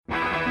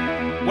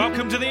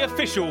Welcome to the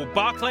official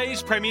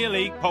Barclays Premier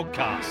League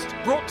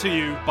podcast, brought to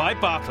you by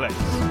Barclays.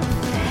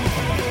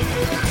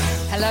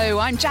 Hello,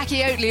 I'm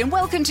Jacqui Oatley and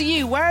welcome to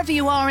you wherever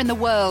you are in the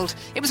world.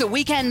 It was a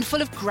weekend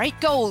full of great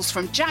goals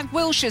from Jack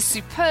Wilshere's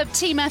superb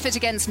team effort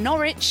against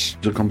Norwich.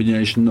 The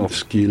combination of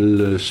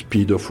skill,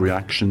 speed of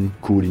reaction,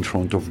 cool in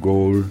front of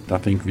goal. I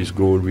think this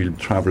goal will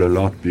travel a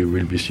lot,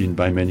 will be seen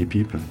by many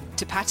people.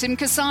 To Pajtim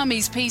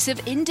Kasami's piece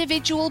of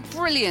individual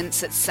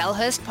brilliance at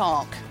Selhurst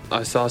Park.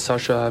 I saw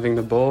Sasha having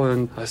the ball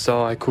and I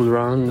saw I could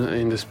run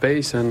in the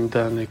space, and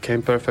then it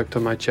came perfect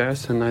on my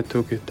chest and I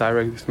took it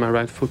direct with my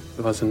right foot.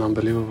 It was an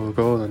unbelievable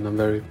goal and I'm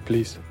very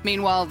pleased.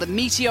 Meanwhile, the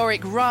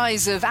meteoric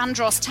rise of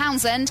Andros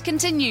Townsend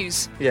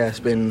continues. Yeah, it's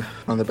been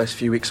one of the best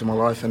few weeks of my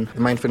life, and the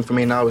main thing for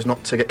me now is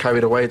not to get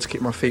carried away, to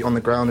keep my feet on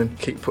the ground and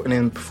keep putting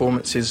in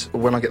performances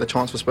when I get the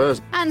chance for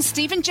Spurs. And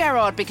Steven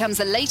Gerrard becomes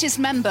the latest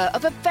member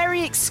of a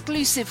very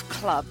exclusive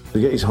club. To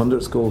get his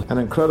 100th goal, an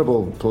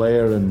incredible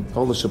player and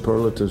all the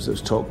superlatives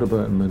that's talked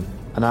about him,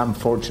 and I'm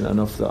fortunate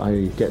enough that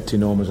I get to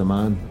know him as a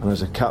man, and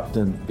as a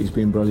captain he's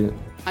been brilliant.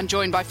 I'm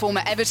joined by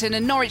former Everton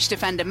and Norwich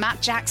defender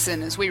Matt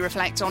Jackson as we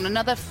reflect on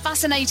another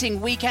fascinating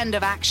weekend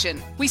of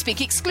action. We speak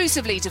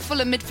exclusively to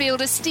Fulham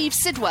midfielder Steve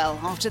Sidwell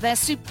after their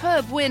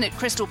superb win at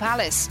Crystal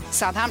Palace.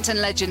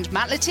 Southampton legend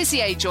Matt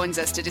Tissier joins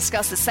us to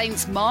discuss the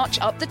Saints' march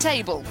up the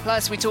table.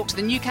 Plus, we talk to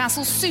the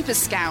Newcastle Super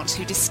Scout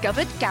who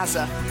discovered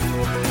Gazza.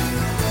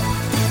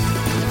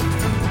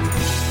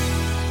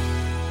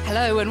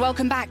 Hello and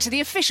welcome back to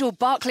the official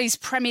Barclays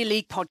Premier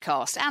League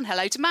podcast. And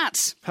hello to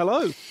Matt.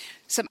 Hello.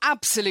 Some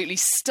absolutely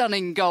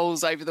stunning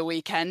goals over the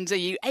weekend. Are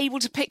you able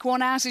to pick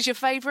one out as your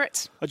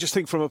favourite? I just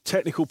think from a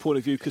technical point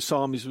of view,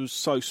 Kasami's was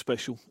so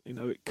special. You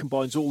know, it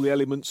combines all the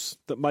elements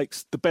that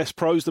makes the best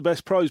pros,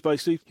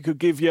 basically. You could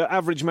give your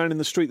average man in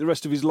the street the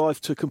rest of his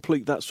life to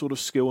complete that sort of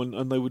skill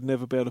and they would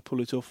never be able to pull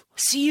it off.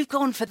 So you've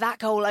gone for that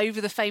goal over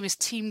the famous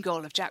team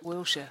goal of Jack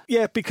Wilshere?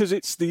 Yeah, because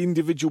it's the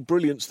individual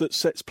brilliance that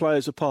sets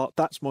players apart.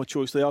 That's my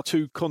choice. They are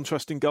two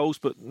contrasting goals,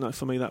 but no,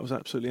 for me that was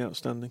absolutely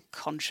outstanding.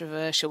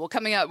 Controversial. Well,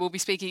 coming up, we'll be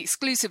speaking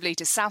exclusively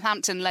to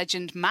Southampton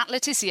legend Matt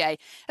Tissier,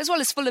 as well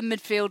as Fulham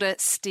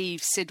midfielder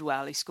Steve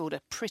Sidwell, who scored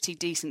a pretty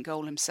decent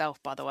goal himself,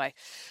 by the way.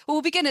 Well,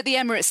 we'll begin at the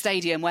Emirates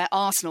Stadium, where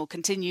Arsenal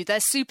continued their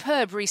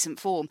superb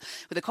recent form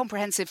with a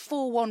comprehensive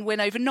 4-1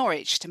 win over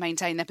Norwich to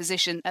maintain their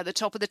position at the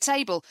top of the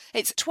table.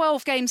 It's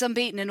 12 games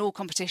unbeaten in all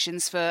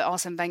competitions for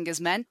Arsene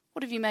Wenger's men.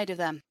 What have you made of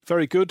them?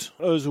 Very good.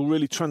 Ozil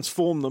really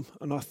transformed them,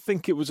 and I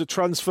think it was a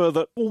transfer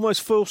that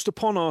almost forced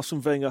upon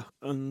Arsene Wenger,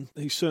 and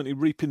he's certainly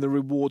reaping the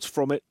rewards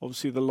from it.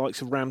 Obviously, the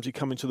likes of Ramsey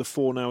coming to the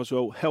fore now as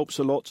well helps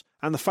a lot,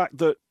 and the fact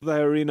that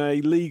they're in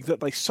a league that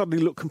they suddenly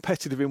look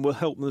competitive in will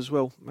help them as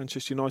well.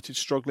 Manchester United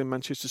struggling,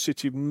 Manchester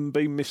City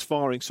been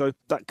misfiring, so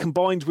that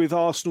combined with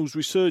Arsenal's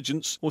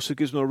resurgence also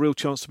gives them a real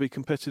chance to be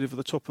competitive at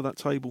the top of that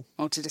table.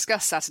 Well, to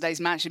discuss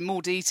Saturday's match in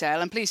more detail,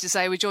 I'm pleased to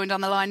say we're joined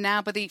on the line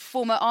now by the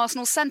former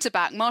Arsenal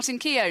centre-back, Martin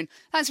Keown.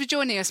 Thanks for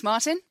joining us,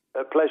 Martin.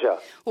 A pleasure.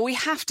 Well, we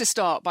have to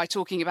start by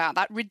talking about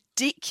that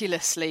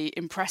ridiculously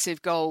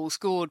impressive goal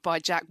scored by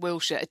Jack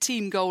Wilshere, a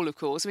team goal, of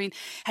course. I mean,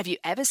 have you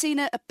ever seen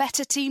a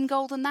better team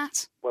goal than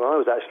that? Well, I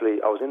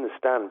was in the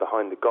stand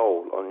behind the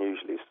goal,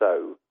 unusually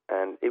so,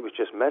 and it was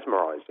just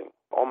mesmerising.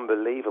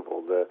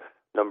 Unbelievable, the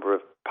number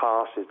of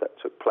passes that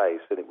took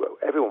place, and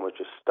everyone was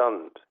just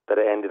stunned that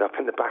it ended up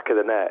in the back of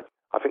the net.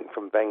 I think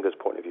from Wenger's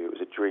point of view, it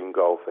was a dream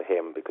goal for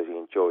him because he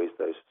enjoys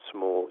those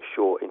small,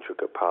 short,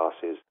 intricate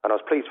passes. And I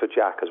was pleased for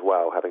Jack as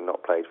well, having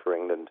not played for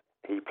England.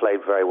 He played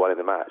very well in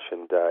the match,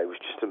 and it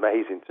was just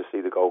amazing to see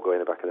the goal go in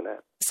the back of the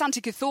net. Santi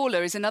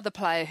Cazorla is another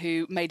player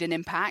who made an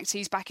impact.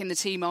 He's back in the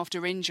team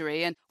after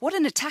injury, and what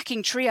an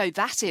attacking trio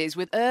that is,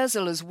 with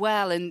Ozil as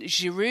well and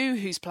Giroud,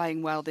 who's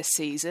playing well this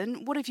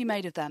season. What have you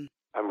made of them?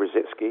 And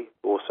Rosicky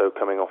also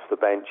coming off the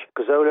bench.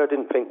 Cazorla I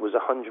didn't think was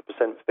 100%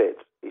 fit.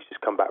 He's just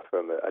come back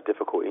from a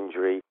difficult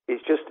injury.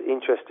 It's just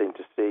interesting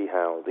to see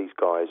how these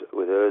guys,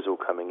 with Ozil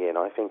coming in,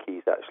 I think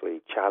he's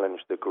actually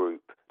challenged the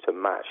group to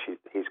match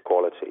his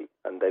quality.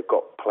 And they've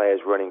got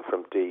players running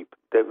from deep.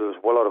 There was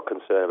a lot of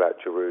concern about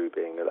Giroud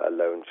being a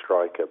lone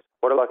striker.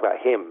 What I like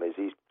about him is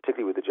he's,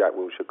 particularly with the Jack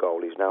Wilshere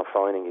goal, he's now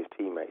finding his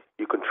teammates.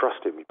 You can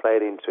trust him. You play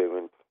it into him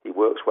and he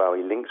works well,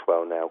 he links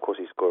well now. Of course,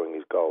 he's scoring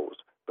his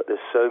goals. But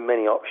there's so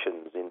many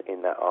options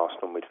in that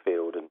Arsenal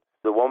midfield. And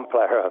the one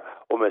player I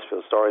almost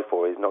feel sorry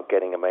for is not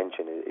getting a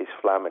mention is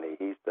Flamini.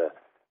 He's the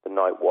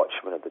night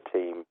watchman of the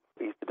team.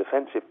 He's the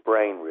defensive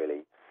brain,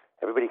 really.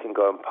 Everybody can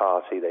go and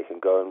party, they can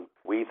go and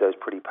weave those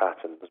pretty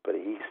patterns, but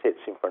he sits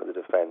in front of the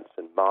defence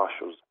and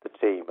marshals the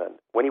team. And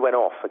when he went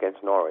off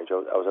against Norwich,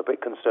 I was a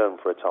bit concerned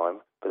for a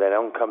time, but then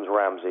on comes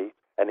Ramsey,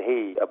 and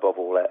he, above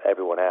all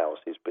everyone else,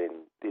 has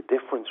been, the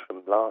difference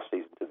from last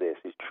season to this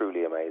is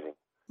truly amazing.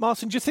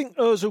 Martin, do you think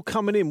Ozil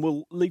coming in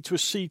will lead to a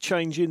sea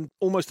change in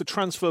almost the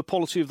transfer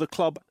policy of the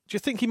club? Do you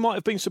think he might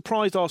have been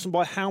surprised, Arsene,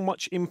 by how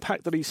much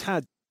impact that he's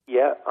had?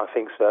 Yeah, I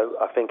think so.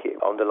 I think it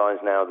underlines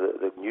now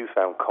the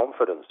newfound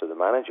confidence of the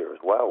manager as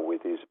well,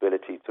 with his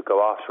ability to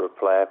go after a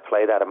player,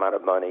 play that amount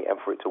of money, and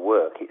for it to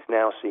work. It's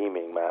now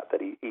seeming, Matt,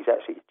 that he's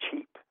actually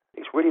cheap.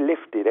 It's really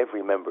lifted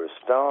every member of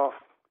staff.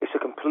 It's a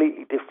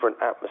completely different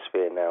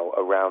atmosphere now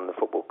around the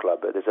football club.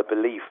 There's a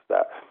belief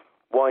that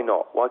why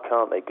not? Why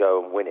can't they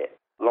go and win it?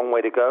 Long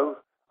way to go.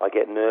 I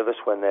get nervous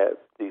when there are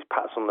these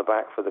pats on the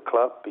back for the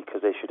club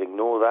because they should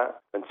ignore that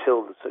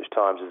until such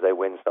times as they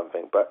win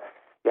something. But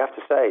you have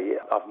to say,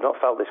 I've not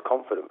felt this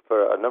confident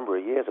for a number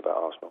of years about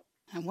Arsenal.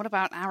 And what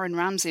about Aaron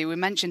Ramsey? We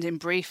mentioned him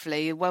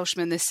briefly. A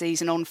Welshman this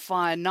season on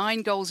fire.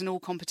 9 goals in all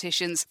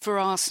competitions for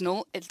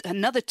Arsenal.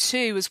 Another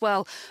 2 as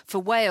well for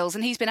Wales.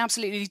 And he's been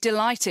absolutely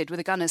delighted with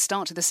the Gunners'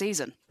 start to the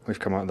season. We've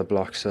come out of the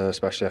blocks,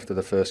 especially after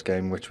the first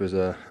game, which was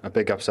a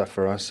big upset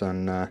for us.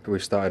 And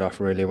we've started off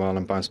really well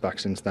and bounced back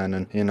since then.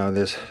 And,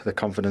 the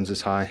confidence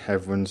is high.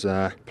 Everyone's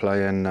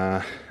playing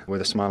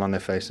with a smile on their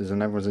faces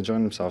and everyone's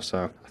enjoying themselves.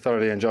 So I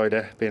thoroughly enjoyed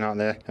it, being out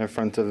there in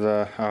front of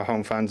our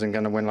home fans and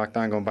getting a win like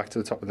that and going back to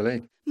the top of the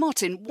league.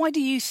 Martin, why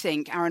do you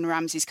think Aaron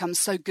Ramsey's come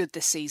so good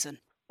this season?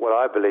 Well,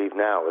 I believe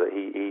now that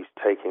he's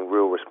taking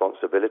real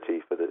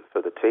responsibility for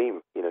the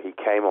team. He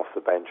came off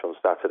the bench on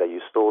Saturday.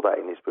 You saw that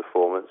in his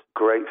performance.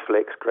 Great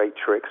flicks, great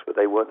tricks, but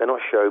they're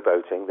not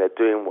showboating. They're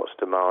doing what's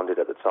demanded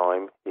at the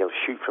time.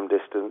 Shoot from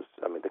distance.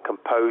 I mean, the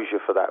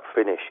composure for that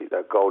finish,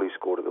 that goal he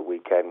scored at the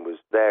weekend was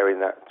there in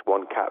that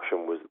one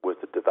caption was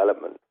the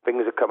development.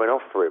 Things are coming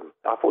off for him.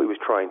 I thought he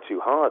was trying too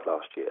hard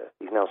last year.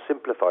 He's now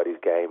simplified his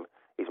game.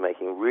 He's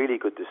making really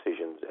good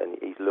decisions and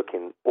he's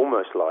looking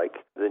almost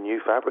like the new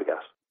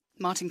Fabregas.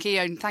 Martin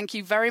Keown, thank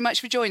you very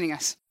much for joining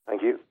us.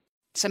 Thank you.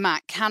 So,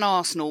 Matt, can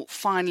Arsenal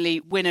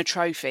finally win a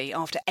trophy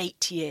after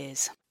 8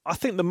 years? I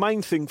think the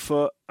main thing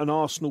for an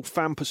Arsenal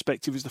fan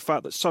perspective is the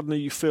fact that suddenly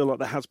you feel like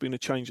there has been a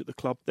change at the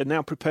club. They're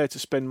now prepared to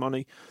spend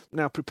money,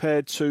 now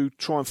prepared to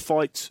try and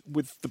fight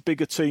with the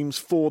bigger teams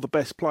for the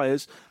best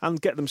players and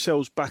get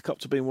themselves back up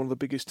to being one of the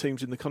biggest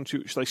teams in the country,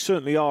 which they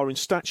certainly are in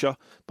stature,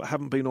 but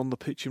haven't been on the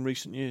pitch in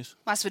recent years.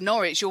 As for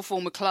Norwich, your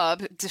former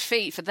club,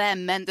 defeat for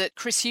them meant that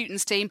Chris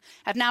Hughton's team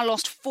have now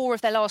lost 4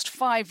 of their last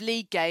 5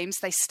 league games.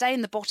 They stay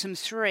in the bottom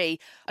 3.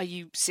 Are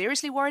you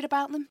seriously worried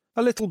about them?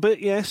 A little bit,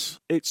 yes.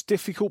 It's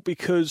difficult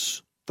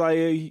because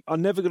they are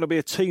never going to be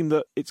a team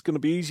that it's going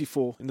to be easy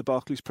for in the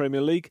Barclays Premier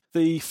League.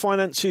 The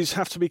finances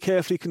have to be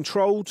carefully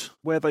controlled.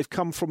 Where they've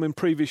come from in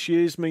previous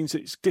years means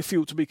it's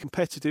difficult to be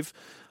competitive.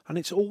 And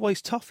it's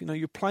always tough.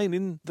 You're playing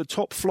in the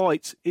top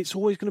flight. It's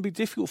always going to be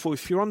difficult for you.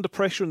 If you're under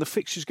pressure and the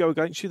fixtures go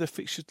against you, the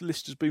fixtures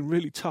list has been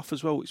really tough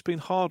as well. It's been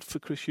hard for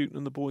Chris Hughton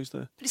and the boys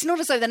there. But it's not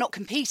as though they're not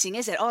competing,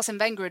 is it? Arsene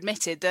Wenger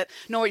admitted that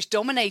Norwich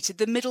dominated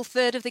the middle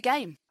third of the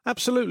game.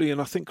 Absolutely,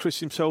 and I think Chris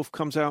himself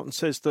comes out and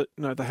says that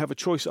they have a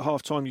choice at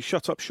half-time. You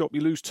shut up shop,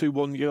 you lose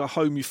 2-1, you go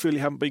home, you feel you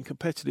haven't been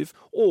competitive,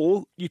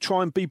 or you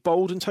try and be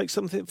bold and take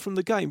something from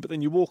the game, but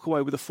then you walk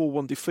away with a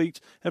 4-1 defeat,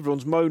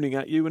 everyone's moaning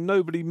at you, and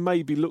nobody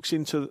maybe looks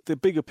into the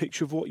bigger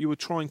picture of what you were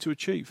trying to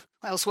achieve.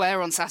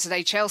 Elsewhere on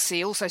Saturday,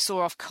 Chelsea also saw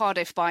off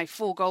Cardiff by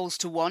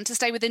 4-1 to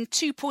stay within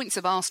 2 points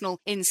of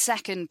Arsenal in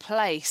second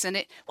place. And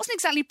it wasn't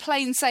exactly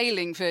plain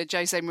sailing for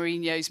Jose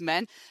Mourinho's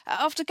men.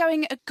 After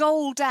going a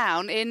goal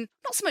down in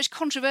not so much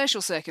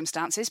controversial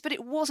circumstances, but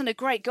it wasn't a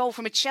great goal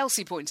from a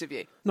Chelsea point of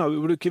view. No, it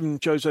would have given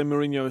Jose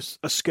Mourinho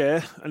a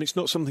scare, and it's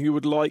not something you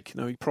would like.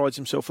 He prides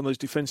himself on those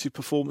defensive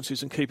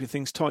performances and keeping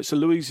things tight. So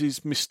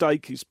Luiz's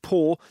mistake is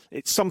poor.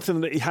 It's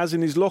something that he has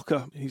in his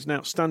locker. He's an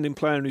outstanding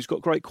player and he's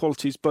got great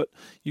qualities, but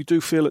you do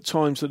feel at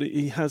times that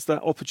he has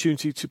that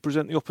opportunity to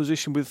present the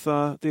opposition with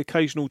the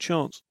occasional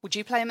chance. Would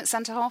you play him at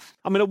centre-half?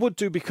 I mean, I would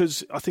do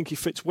because I think he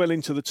fits well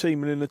into the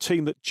team, and in a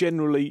team that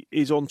generally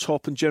is on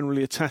top and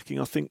generally attacking,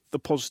 I think the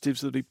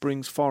positives that he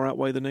brings far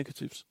outweigh the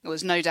negatives. There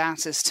was no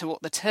doubt as to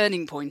what the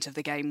turning point of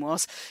the game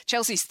was.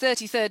 Chelsea's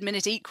 33rd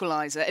minute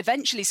equaliser,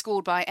 eventually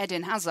scored by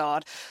Eden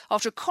Hazard,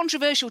 after a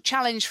controversial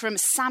challenge from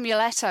Samuel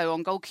Eto'o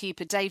on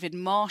goalkeeper David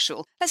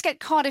Marshall. Let's get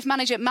Cardiff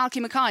manager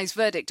Malky Mackay's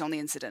verdict on the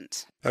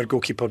incident. Our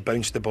goalkeeper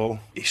bounced the ball.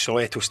 He saw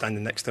Eto'o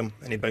standing next to him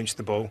and he bounced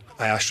the ball.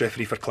 I asked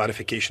referee for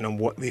clarification on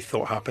what they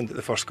thought happened at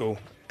the first goal.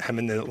 Him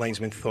and the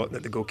linesman thought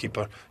that the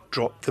goalkeeper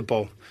dropped the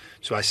ball.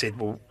 So I said,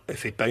 well,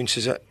 if he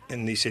bounces it,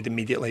 and they said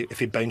immediately, if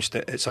he bounced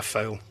it, it's a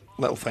foul.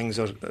 Little things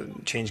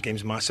change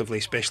games massively,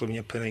 especially when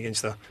you're playing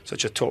against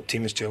such a top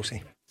team as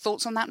Chelsea.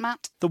 Thoughts on that,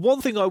 Matt? The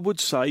one thing I would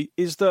say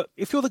is that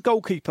if you're the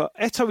goalkeeper,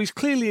 Eto'o is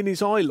clearly in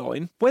his eye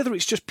line, whether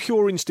it's just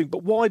pure instinct,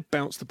 but why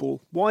bounce the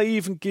ball? Why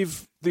even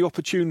give the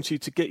opportunity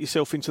to get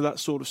yourself into that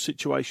sort of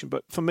situation?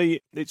 But for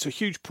me, it's a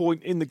huge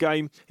point in the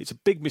game. It's a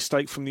big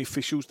mistake from the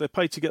officials. They're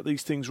paid to get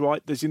these things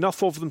right. There's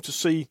enough of them to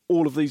see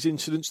all of these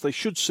incidents. They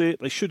should see it.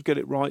 They should get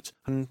it right.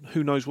 And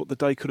who knows what the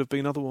day could have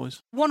been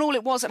otherwise. 1-1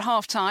 it was at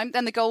half-time.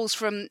 Then the goals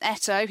from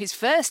Eto'o, his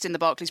first in the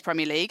Barclays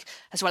Premier League,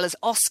 as well as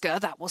Oscar,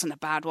 that wasn't a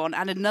bad one,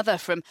 and another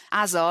from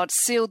Hazard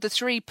sealed the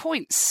 3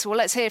 points. Well,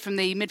 let's hear from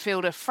the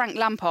midfielder Frank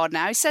Lampard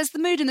now. He says the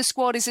mood in the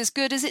squad is as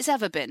good as it's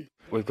ever been.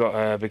 We've got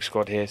a big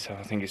squad here, so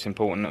I think it's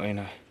important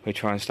that We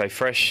try and stay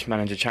fresh.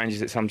 Manager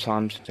changes it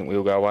sometimes. I think we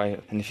all go away.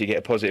 And if you get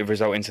a positive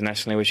result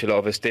internationally, which a lot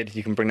of us did,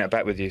 you can bring that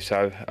back with you.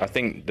 So I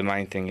think the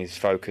main thing is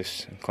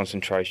focus and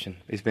concentration.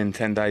 It's been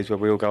 10 days where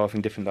we all go off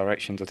in different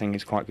directions. I think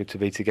it's quite good to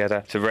be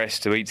together, to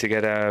rest, to eat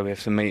together. We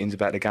have some meetings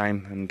about the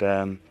game.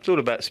 And it's all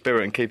about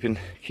spirit and keeping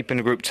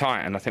the group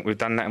tight. And I think we've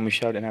done that and we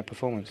showed it in our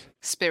performance.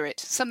 Spirit,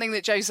 something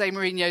that Jose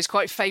Mourinho is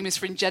quite famous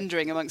for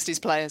engendering amongst his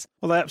players.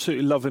 Well, they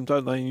absolutely love him,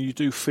 don't they? And you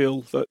do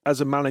feel that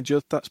as a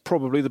manager, that's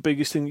probably the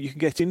biggest thing that you can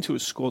get into a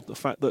squad. The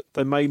fact that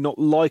they may not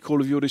like all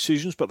of your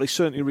decisions, but they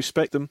certainly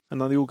respect them, and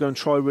then they all go and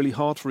try really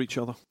hard for each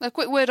other. A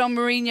quick word on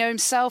Mourinho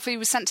himself. He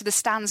was sent to the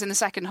stands in the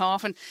second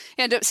half and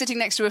he ended up sitting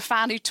next to a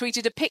fan who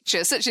tweeted a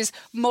picture, such as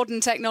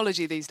modern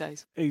technology these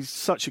days. He's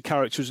such a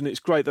character, isn't it? It's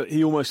great that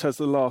he almost has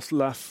the last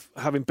laugh,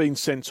 having been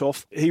sent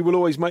off. He will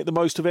always make the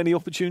most of any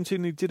opportunity,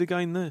 and he did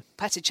again there.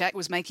 Petr Cech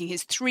was making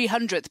his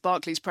 300th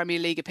Barclays Premier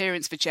League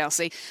appearance for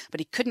Chelsea, but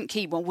he couldn't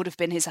keep what would have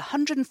been his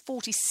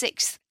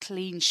 146th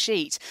clean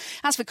sheet.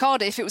 As for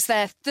Cardiff, it was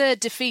their third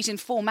defeat in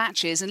 4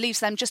 matches and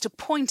leaves them just a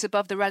point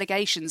above the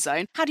relegation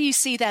zone. How do you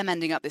see them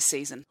ending up this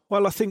season?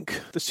 Well, I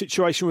think the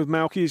situation with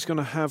Malky is going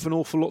to have an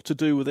awful lot to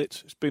do with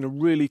it. It's been a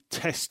really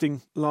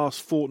testing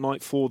last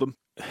fortnight for them.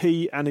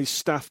 He and his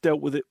staff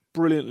dealt with it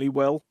brilliantly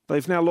well.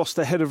 They've now lost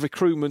their head of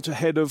recruitment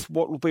ahead of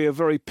what will be a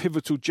very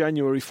pivotal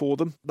January for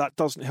them. That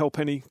doesn't help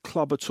any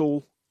club at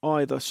all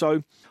either.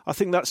 So I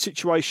think that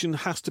situation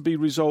has to be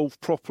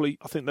resolved properly.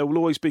 I think they will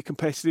always be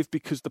competitive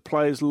because the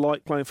players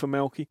like playing for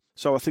Malky.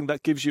 So I think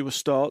that gives you a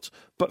start.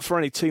 But for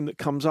any team that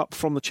comes up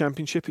from the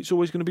Championship, it's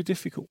always going to be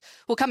difficult.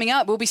 Well, coming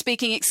up, we'll be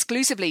speaking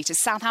exclusively to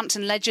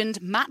Southampton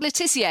legend Matt Le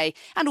Tissier,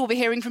 and we'll be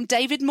hearing from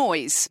David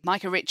Moyes,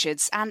 Micah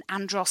Richards and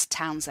Andros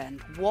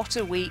Townsend. What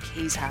a week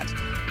he's had.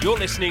 You're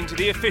listening to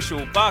the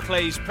official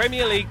Barclays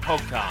Premier League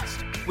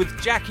podcast with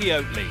Jacqui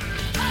Oatley.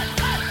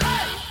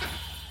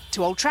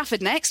 To Old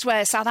Trafford next,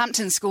 where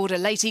Southampton scored a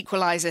late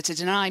equaliser to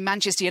deny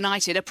Manchester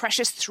United a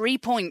precious 3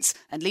 points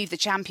and leave the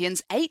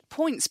champions 8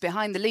 points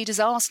behind the leaders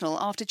Arsenal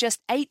after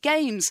just 8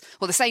 games.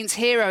 Well, the Saints'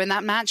 hero in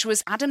that match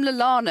was Adam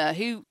Lallana,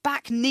 who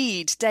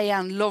back-kneed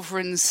Dejan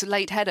Lovren's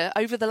late header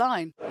over the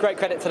line. Great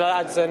credit to the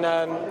lads, and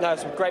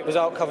it's a great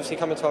result, obviously,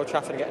 coming to Old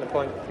Trafford and getting a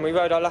point. And we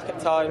rode our luck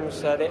at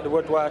times, they hit the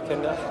woodwork,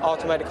 and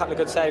Arthur made a couple of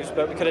good saves,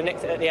 but we could have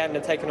nicked it at the end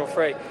and taken all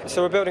 3.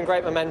 So we're building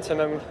great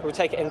momentum, and we'll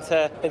take it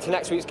into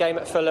next week's game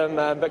at Fulham,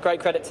 but great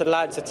credit to the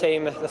lads, the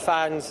team, the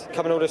fans,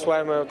 coming all this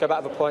way, and we'll go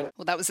back with a point.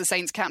 Well, that was the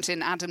Saints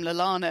captain, Adam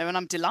Lallana, and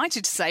I'm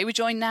delighted to say we're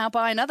joined now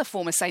by another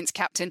former Saints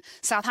captain,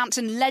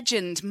 Southampton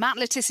legend, Matt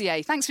Le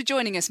Tissier. Thanks for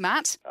joining us,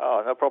 Matt.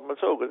 Oh, no problem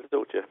at all. Good to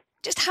talk to you.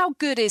 Just how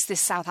good is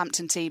this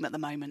Southampton team at the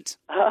moment?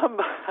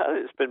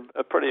 It's been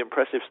a pretty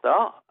impressive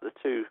start. The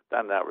 2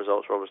 standout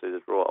results were obviously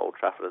the draw at Old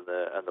Trafford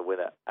and the win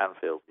at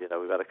Anfield. You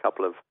know, we've had a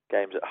couple of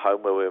games at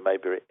home where we were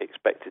maybe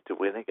expected to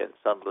win against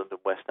Sunderland and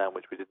West Ham,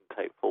 which we didn't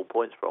take full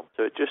points from.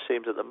 So it just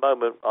seems at the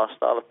moment our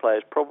style of play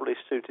is probably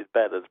suited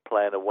better to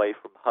playing away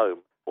from home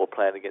or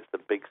playing against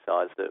the big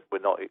sides that we're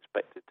not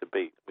expected to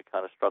beat. We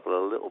kind of struggle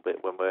a little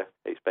bit when we're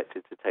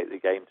expected to take the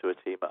game to a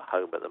team at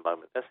home at the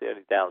moment. That's the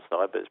only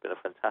downside, but it's been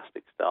a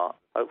fantastic start.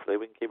 Hopefully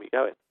we can keep it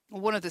going.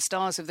 Well, one of the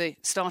stars of the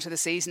start of the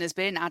season has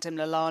been Adam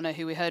Lallana,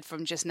 who we heard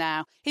from just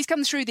now. He's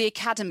come through the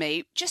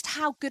academy. Just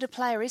how good a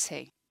player is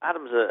he?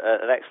 Adam's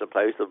an excellent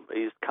player.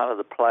 He's kind of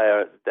the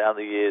player down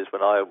the years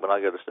when I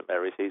go to St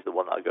Mary's. He's the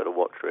one that I go to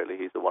watch. Really,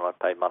 he's the one I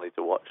pay money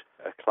to watch.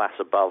 A class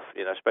above,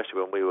 you know,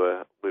 especially when we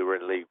were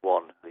in League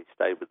One. He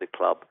stayed with the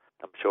club.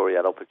 I'm sure he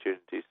had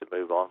opportunities to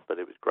move on, but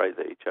it was great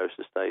that he chose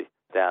to stay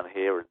down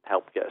here and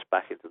help get us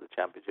back into the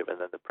Championship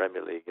and then the Premier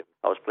League. And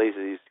I was pleased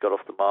that he's got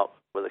off the mark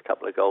with a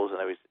couple of goals.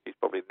 I know he's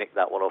probably nicked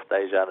that one off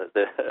Dejan at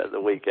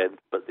the weekend,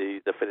 but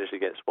the finish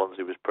against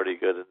Swansea was pretty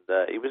good.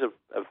 And he was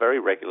a very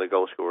regular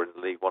goal scorer in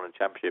the League One and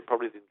Championship.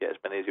 Probably didn't get as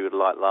many as he would have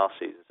liked last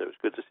season, so it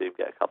was good to see him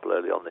get a couple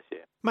early on this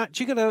year. Matt,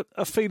 do you get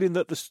a feeling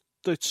that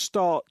the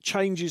start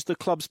changes the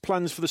club's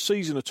plans for the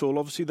season at all?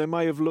 Obviously, they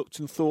may have looked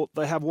and thought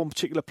they have one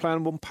particular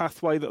plan, one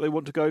pathway that they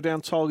want to go down,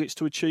 targets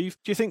to achieve.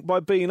 Do you think by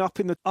being up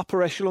in the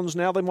upper echelons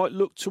now, they might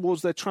look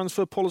towards their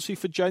transfer policy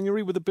for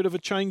January with a bit of a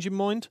change in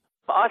mind?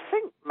 I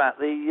think, Matt,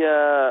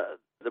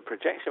 the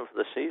projection for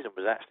the season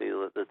was actually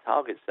the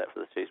targets set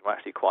for the season were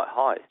actually quite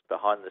high.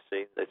 Behind the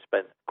scenes, they'd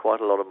spent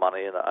quite a lot of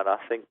money, and I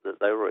think that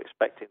they were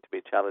expecting to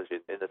be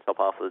challenging in the top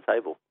half of the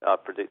table. I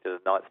predicted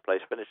a 9th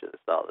place finish at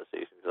the start of the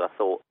season because I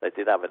thought they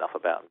did have enough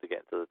about them to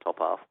get into the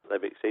top half.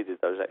 They've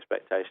exceeded those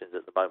expectations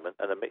at the moment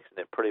and are mixing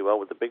it pretty well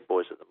with the big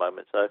boys at the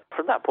moment. So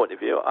from that point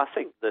of view, I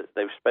think that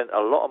they've spent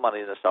a lot of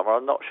money in the summer.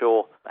 I'm not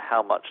sure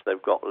how much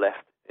they've got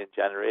left in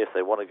January if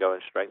they want to go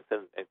and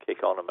strengthen and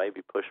kick on and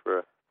maybe push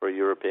for for a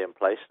European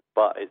place.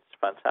 But it's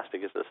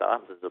fantastic as the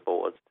Southampton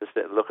supporters to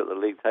sit and look at the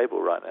league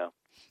table right now.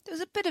 There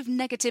was a bit of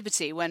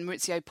negativity when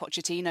Mauricio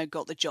Pochettino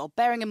got the job,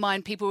 bearing in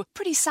mind people were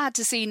pretty sad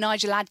to see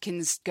Nigel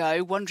Adkins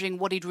go, wondering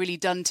what he'd really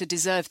done to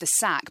deserve the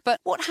sack. But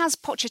what has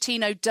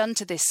Pochettino done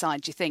to this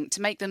side, do you think,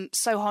 to make them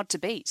so hard to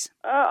beat?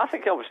 I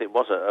think obviously it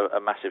was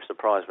a massive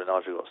surprise when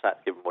Nigel got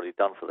sacked, given what he'd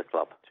done for the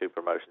club. 2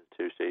 promotions,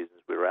 2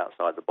 seasons, we were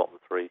outside the bottom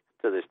 3.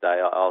 To this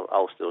day,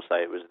 I'll still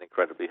say it was an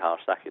incredibly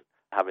harsh sacking.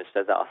 Having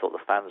said that, I thought the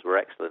fans were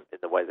excellent in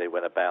the way they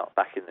went about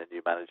backing the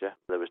new manager.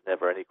 There was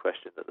never any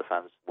question that the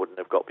fans wouldn't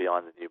have got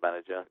behind the new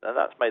manager. And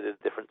that's made a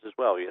difference as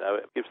well. You know,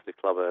 it gives the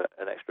club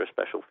an extra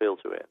special feel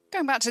to it.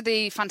 Going back to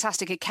the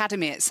fantastic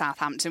academy at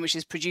Southampton, which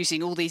is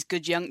producing all these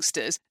good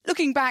youngsters,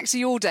 looking back to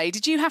your day,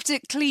 did you have to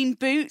clean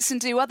boots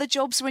and do other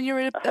jobs when you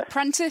were an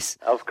apprentice?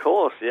 Of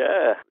course,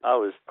 yeah. I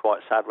was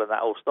quite sad when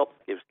that all stopped.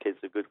 It gives kids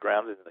a good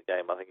grounding in the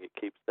game. I think it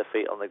keeps their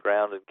feet on the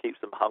ground and keeps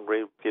them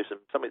hungry, gives them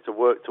something to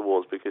work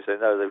towards because they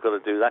know they've got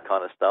to do that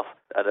kind of stuff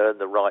and earn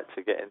the right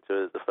to get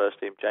into the first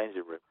team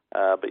changing room.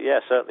 But yeah,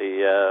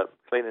 certainly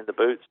cleaning the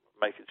boots,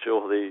 making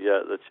sure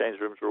the change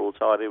rooms were all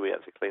tidy. We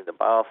had to clean the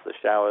bath, the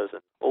showers,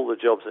 and all the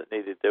jobs that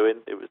needed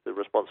doing. It was the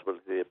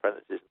responsibility of the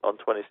apprentices on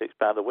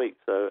 £26 a week.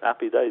 So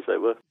happy days they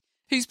were.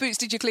 Whose boots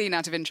did you clean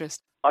out of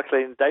interest? I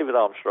cleaned David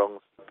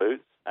Armstrong's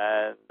boots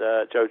and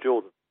Joe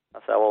Jordan.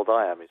 That's how old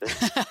I am, you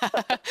see.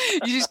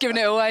 You're just giving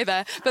it away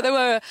there. But there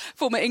were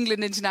former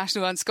England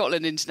international and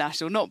Scotland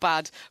international. Not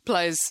bad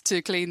players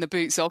to clean the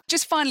boots off.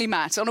 Just finally,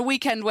 Matt, on a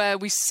weekend where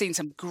we've seen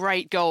some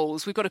great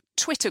goals, we've got a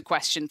Twitter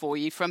question for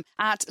you from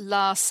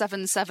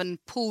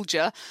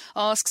 @La77Pulger.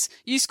 Asks,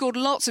 you scored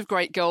lots of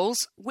great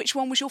goals. Which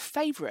one was your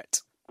favourite?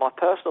 My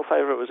personal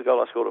favourite was a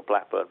goal I scored at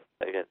Blackburn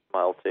against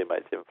my old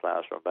teammate Tim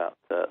Flowers from about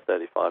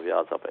 35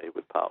 yards up at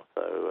Ewood Park.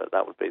 So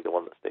that would be the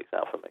one that sticks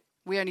out for me.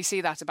 We only see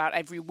that about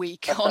every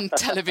week on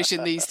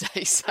television these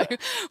days, so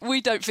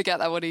we don't forget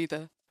that one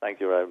either.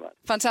 Thank you very much.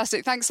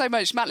 Fantastic. Thanks so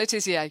much, Matt Le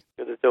Tissier.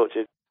 Good to talk to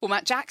you. Well,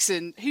 Matt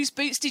Jackson, whose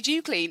boots did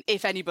you clean,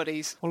 if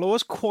anybody's? Well, I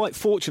was quite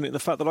fortunate in the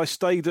fact that I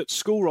stayed at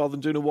school rather than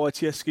doing a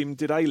YTS scheme and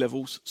did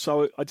A-levels,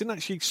 so I didn't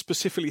actually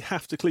specifically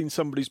have to clean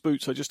somebody's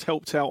boots. I just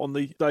helped out on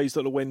the days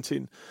that I went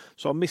in.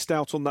 So I missed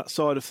out on that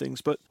side of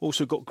things, but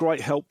also got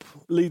great help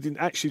leading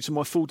actually to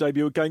my full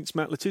debut against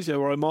Matt Le Tissier,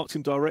 where I marked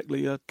him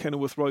directly at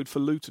Kenilworth Road for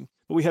Luton.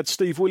 But we had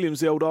Steve Williams,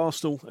 the old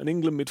Arsenal and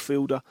England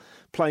midfielder,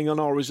 playing on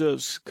our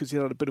reserves because he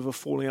had a bit of a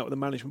falling out with the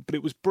management. But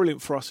it was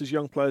brilliant for us as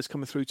young players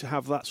coming through to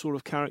have that sort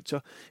of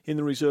character in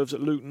the reserves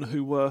at Luton,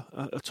 who were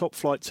a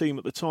top-flight team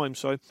at the time.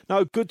 So,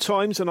 no, good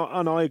times, and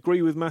I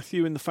agree with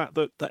Matthew in the fact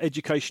that that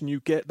education you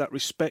get, that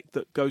respect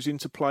that goes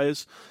into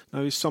players,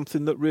 is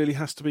something that really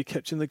has to be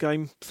kept in the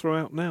game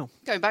throughout now.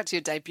 Going back to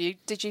your debut,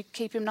 did you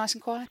keep him nice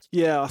and quiet?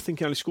 Yeah, I think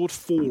he only scored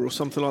 4 or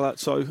something like that,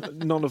 so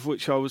none of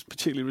which I was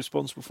particularly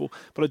responsible for.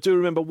 But I do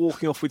remember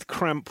walking off with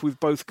cramp with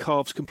both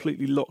calves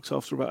completely locked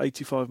after about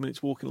 85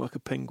 minutes, walking like a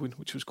penguin,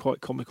 which was quite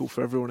comical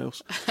for everyone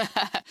else.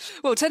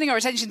 Well, turning our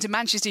attention to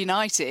Manchester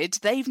United,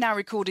 they've now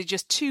recorded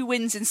just 2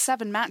 wins in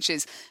 7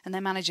 matches, and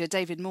their manager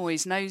David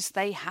Moyes knows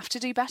they have to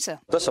do better.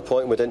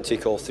 Disappointing we didn't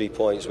take all 3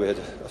 points. We had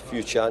a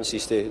few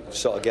chances to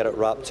sort of get it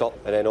wrapped up,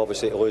 and then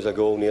obviously to lose a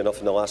goal near enough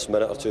in the last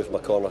minute or 2 from a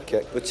corner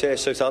kick. But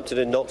Southampton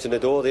had knocked on the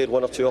door. They had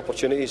 1 or 2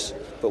 opportunities,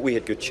 but we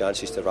had good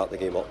chances to wrap the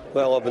game up.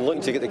 Well, I've been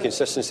looking to get the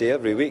consistency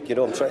every week.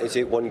 I'm trying to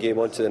take one game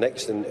on to the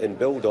next and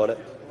build on it.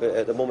 But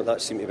at the moment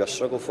that seemed to be a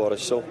struggle for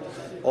us. So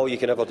all you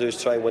can ever do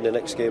is try and win the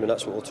next game, and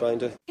that's what we'll try and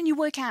do. Can you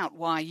work out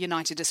why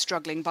United are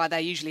struggling by their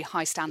usually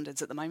high standards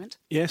at the moment?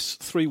 Yes,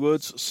 3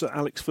 words, Sir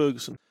Alex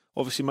Ferguson.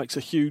 Obviously makes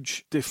a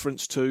huge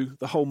difference to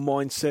the whole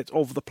mindset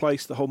of the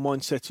place, the whole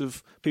mindset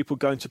of people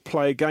going to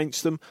play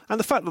against them. And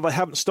the fact that they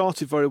haven't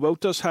started very well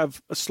does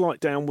have a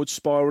slight downward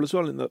spiral as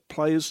well, in that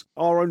players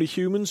are only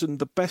humans, and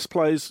the best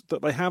players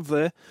that they have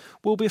there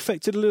will be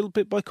affected a little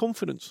bit by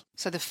confidence.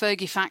 So the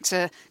Fergie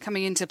factor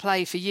coming into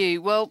play for you.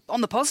 Well,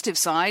 on the positive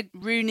side,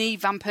 Rooney,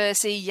 Van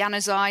Persie,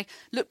 Januzaj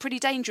look pretty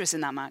dangerous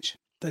in that match.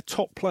 They're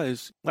top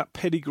players. That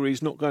pedigree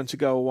is not going to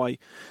go away,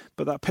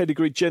 but that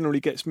pedigree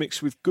generally gets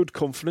mixed with good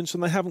confidence,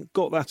 and they haven't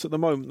got that at the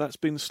moment. That's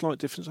been a slight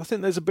difference. I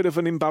think there's a bit of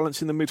an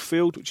imbalance in the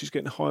midfield, which is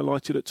getting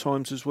highlighted at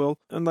times as well,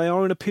 and they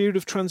are in a period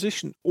of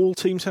transition. All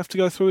teams have to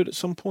go through it at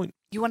some point.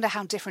 You wonder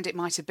how different it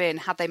might have been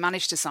had they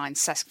managed to sign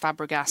Cesc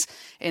Fabregas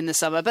in the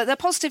summer. But the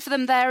positive for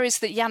them there is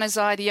that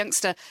Januzaj, the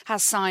youngster,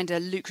 has signed a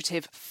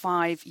lucrative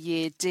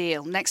 5-year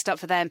deal. Next up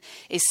for them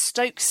is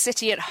Stoke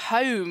City at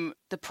home.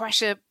 The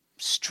pressure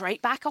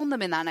straight back on them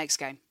in that next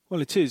game.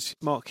 Well, it is.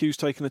 Mark Hughes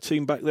taking a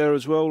team back there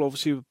as well,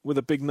 obviously with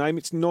a big name.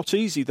 It's not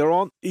easy. There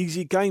aren't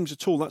easy games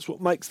at all. That's what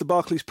makes the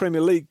Barclays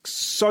Premier League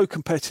so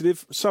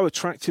competitive, so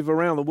attractive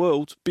around the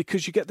world,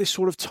 because you get this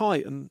sort of tie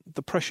and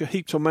the pressure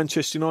heaped on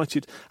Manchester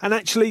United. And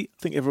actually, I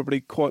think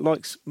everybody quite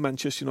likes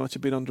Manchester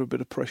United being under a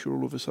bit of pressure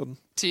all of a sudden.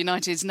 To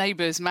United's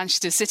neighbours,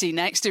 Manchester City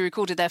next, who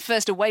recorded their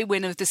first away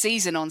win of the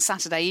season on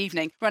Saturday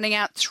evening, running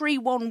out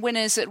 3-1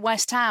 winners at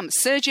West Ham.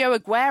 Sergio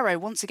Aguero,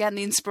 once again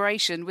the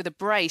inspiration, with a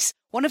brace.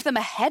 One of them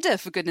a header,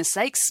 for goodness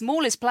sake,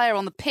 smallest player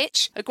on the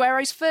pitch.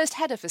 Aguero's first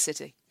header for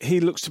City. he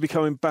looks to be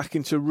coming back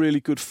into really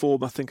good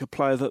form. I think a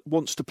player that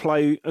wants to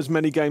play as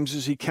many games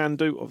as he can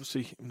do.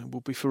 Obviously,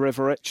 will be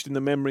forever etched in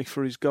the memory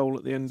for his goal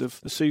at the end of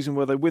the season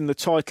where they win the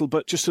title,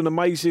 but just an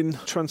amazing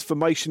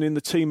transformation in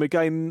the team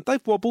again.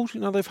 They've wobbled,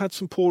 they've had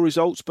some poor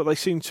results, but they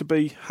seem to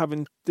be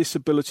having this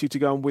ability to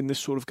go and win this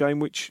sort of game,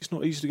 which is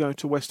not easy to go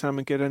to West Ham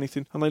and get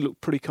anything, and they look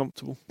pretty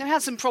comfortable. They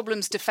had some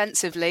problems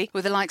defensively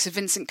with the likes of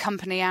Vincent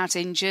Kompany out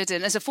injured,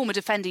 and as a former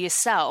defender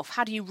yourself,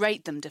 how do you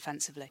rate them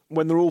defensively?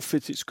 When they're all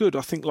fit, it's good.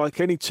 I think like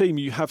any team,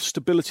 you have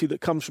stability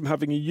that comes from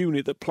having a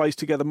unit that plays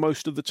together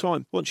most of the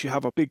time. Once you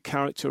have a big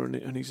character,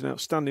 and he's an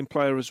outstanding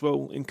player as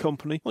well in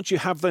Kompany, once you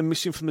have them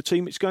missing from the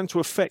team, it's going to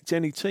affect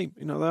any team.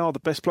 They are the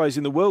best players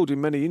in the world in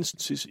many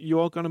instances. You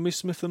are going to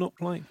miss them if they're not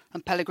playing.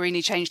 And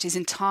Pellegrini changed his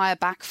entire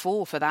back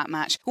four for that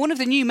match. One of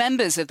the new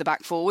members of the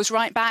back four was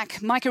right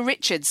back Micah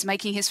Richards,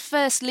 making his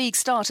first league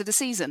start of the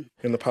season.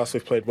 In the past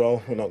we've played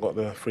well, we've not got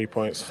the 3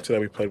 points. Today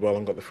we played well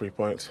and got the 3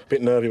 points. A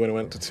bit nervy when it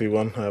went to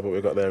 2-1, but we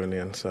got there in the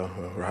end, so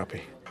we're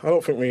happy. I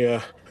don't think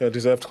we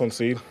deserved to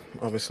concede.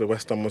 Obviously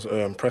West Ham was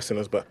pressing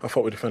us, but I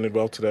thought we defended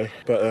well today.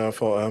 But I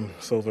thought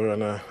Silva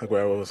and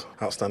Aguero was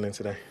outstanding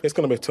today. It's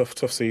going to be a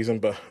tough season,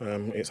 but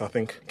I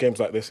think games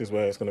like this is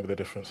where it's going to be the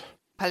difference.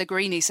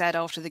 Pellegrini said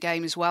after the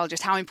game as well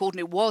just how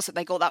important it was that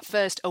they got that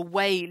first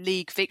away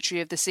league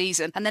victory of the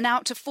season, and they're now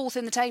up to fourth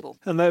in the table.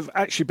 And they've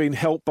actually been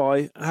helped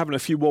by having a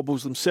few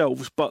wobbles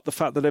themselves, but the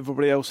fact that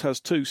everybody else has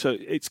too, so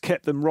it's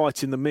kept them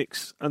right in the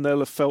mix, and they'll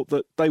have felt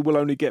that they will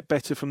only get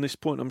better from this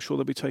point. I'm sure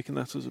they'll be taking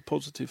that as a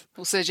positive.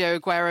 Well, Sergio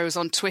Aguero was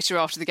on Twitter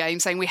after the game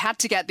saying we had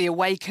to get the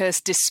away curse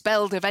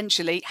dispelled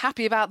eventually.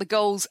 Happy about the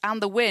goals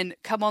and the win.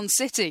 Come on,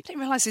 City. Didn't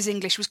realise his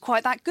English was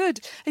quite that good.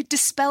 They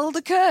dispelled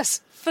a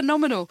curse.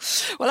 Phenomenal.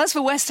 Well, as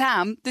for West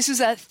Ham, this was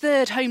their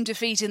third home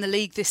defeat in the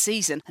league this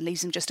season and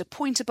leaves them just a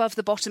point above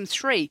the bottom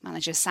three.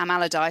 Manager Sam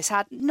Allardyce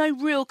had no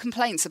real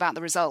complaints about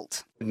the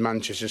result.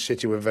 Manchester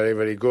City were very,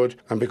 very good,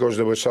 and because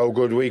they were so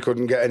good we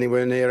couldn't get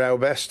anywhere near our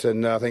best,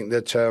 and I think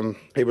that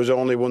it was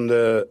only when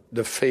the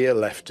fear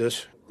left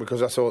us,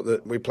 because I thought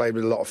that we played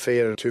with a lot of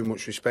fear and too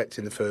much respect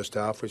in the first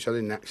half, which I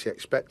didn't actually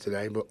expect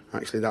today, but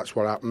actually that's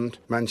what happened.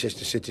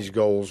 Manchester City's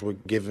goals were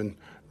given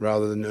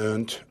rather than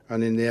earned,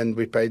 and in the end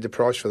we paid the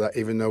price for that,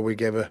 even though we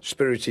gave a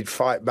spirited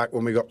fight back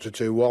when we got to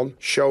 2-1,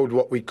 showed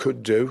what we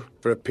could do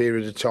for a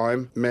period of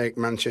time, make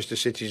Manchester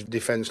City's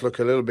defence look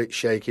a little bit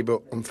shaky,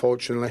 but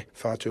unfortunately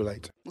far too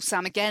late. Well,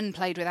 Sam again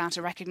played without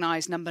a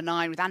recognised number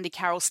 9, with Andy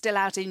Carroll still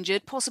out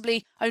injured,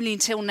 possibly only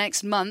until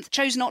next month.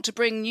 Chose not to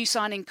bring new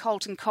signing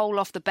Carlton Cole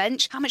off the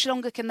bench. How much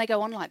longer can they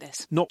go on like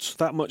this? Not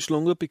that much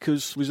longer,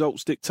 because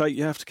results dictate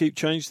you have to keep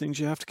changing things,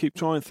 you have to keep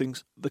trying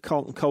things. The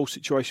Carlton Cole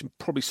situation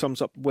probably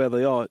sums up where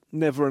they are.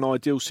 Never an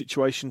ideal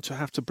situation to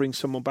have to bring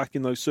someone back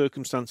in those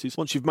circumstances.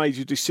 Once you've made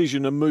your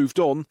decision and moved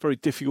on, very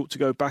difficult to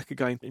go back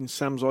again. In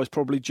Sam's eyes,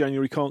 probably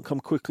January can't come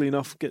quickly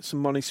enough, get some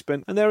money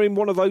spent. And they're in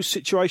one of those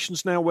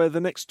situations now where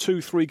the next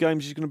 2-3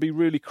 games is going to be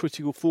really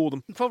critical for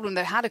them. The problem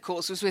they had, of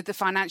course, was with the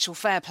financial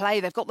fair play.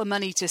 They've got the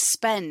money to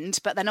spend,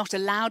 but they're not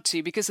allowed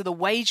to because of the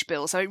wage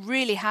bill. So it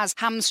really has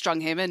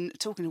hamstrung him. And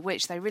talking of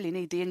which, they really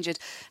need the injured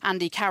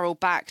Andy Carroll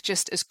back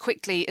just as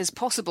quickly as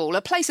possible.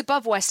 A place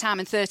above West Ham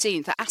in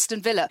 13th are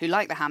Aston Villa, who,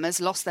 like the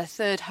Hammers, lost their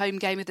third home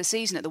game of the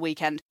season at the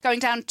weekend, going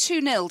down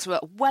 2-0 to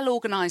a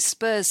well-organised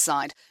Spurs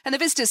side. And the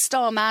visitors'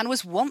 star man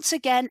was once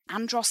again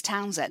Andros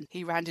Townsend.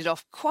 He rounded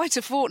off quite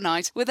a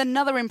fortnight with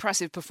another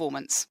impressive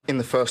performance. In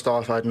the first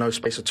half, I had no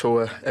space at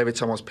all. Every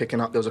time I was picking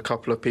up, there was a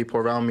couple of people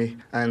around me,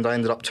 and I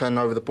ended up turning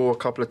over the ball a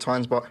couple of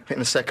times. But in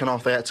the second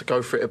half, they had to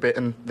go for it a bit,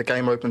 and the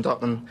game opened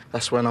up, and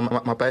that's when I'm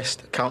at my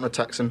best,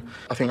 counter-attacks. And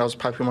I think I was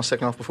happy with my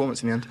second half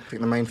performance in the end. I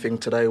think the main thing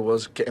today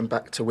was getting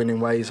back to winning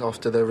ways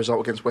after the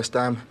result against West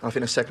Ham. And I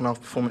think the second half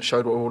performance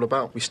showed what we're all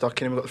about. We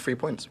stuck in and we got the 3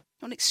 points.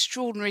 An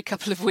extraordinary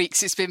couple of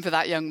weeks it's been for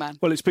that young man.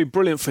 Well, it's been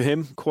brilliant for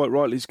him. Quite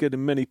rightly, he's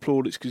getting many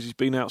plaudits because he's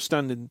been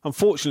outstanding.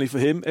 Unfortunately for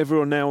him,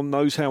 everyone now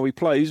knows how he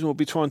plays and will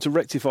be trying to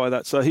rectify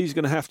that. So he's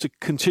going to have to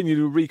continue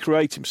to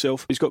recreate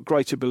himself. He's got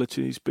great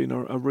ability. He's been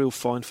a real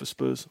find for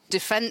Spurs.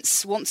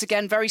 Defence, once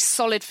again, very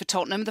solid for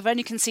Tottenham. They've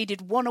only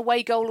conceded one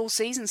away goal all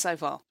season so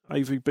far.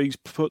 AVB's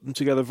put them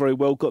together very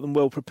well, got them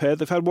well prepared.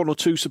 They've had one or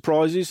two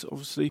surprises.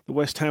 Obviously, the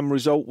West Ham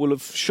result will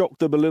have shocked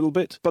them a little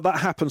bit. But that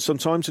happens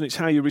sometimes, and it's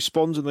how you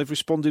respond, and they've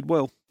responded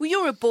well. Well,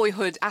 you're a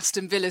boyhood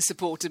Aston Villa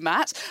supporter,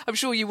 Matt. I'm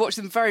sure you watch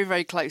them very,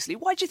 very closely.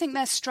 Why do you think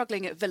they're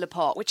struggling at Villa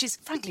Park, which is,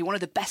 frankly, one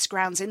of the best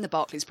grounds in the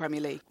Barclays Premier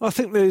League? I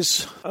think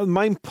there's a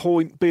main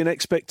point being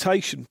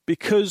expectation,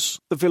 because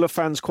the Villa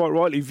fans quite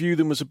rightly view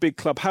them as a big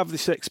club, have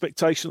this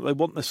expectation that they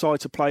want their side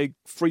to play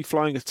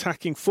free-flowing,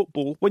 attacking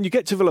football. When you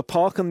get to Villa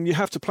Park and you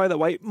have to play that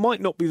way, it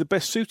might not be the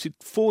best suited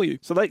for you.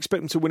 So they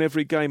expect them to win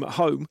every game at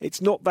home. It's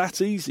not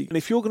that easy. And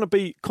if you're going to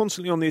be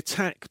constantly on the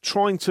attack,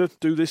 trying to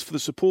do this for the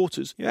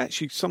supporters, you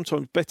actually sometimes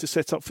sometimes better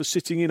set up for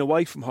sitting in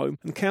away from home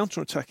and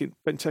counter-attacking.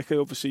 Benteke,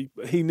 obviously,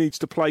 he needs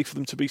to play for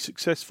them to be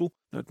successful.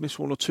 They'd miss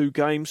 1 or 2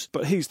 games,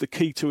 but he's the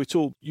key to it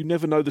all. You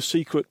never know the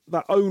secret.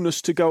 That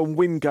onus to go and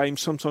win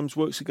games sometimes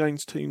works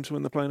against teams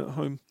when they're playing at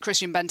home.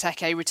 Christian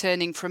Benteke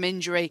returning from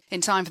injury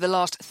in time for the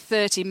last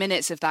 30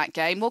 minutes of that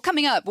game. Well,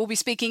 coming up, we'll be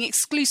speaking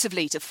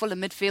exclusively to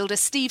Fulham midfielder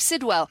Steve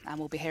Sidwell, and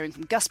we'll be hearing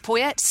from Gus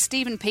Poyet,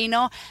 Stephen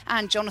Pienaar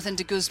and Jonathan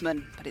de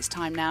Guzman. But it's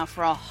time now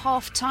for our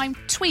half-time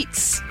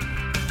tweets.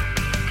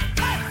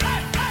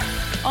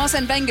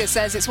 Arsene Wenger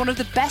says it's one of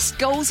the best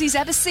goals he's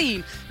ever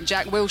seen.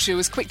 Jack Wilshere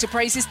was quick to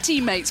praise his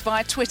teammates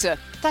via Twitter.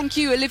 Thank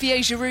you, Olivier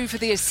Giroud, for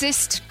the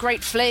assist.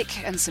 Great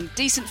flick, and some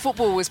decent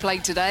football was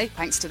played today,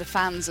 thanks to the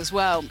fans as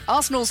well.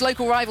 Arsenal's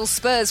local rival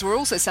Spurs were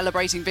also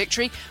celebrating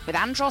victory, with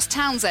Andros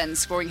Townsend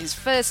scoring his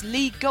first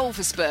league goal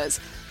for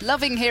Spurs.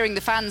 Loving hearing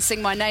the fans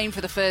sing my name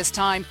for the first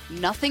time.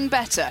 Nothing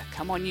better.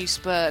 Come on, you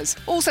Spurs.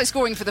 Also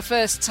scoring for the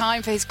first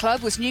time for his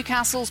club was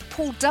Newcastle's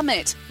Paul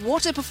Dummett.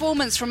 What a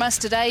performance from us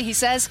today, he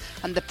says,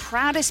 and the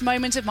proudest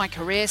moment of my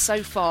career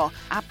so far.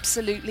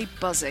 Absolutely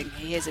buzzing.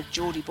 He is a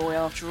Geordie boy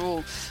after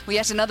all. Well,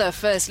 yet another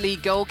first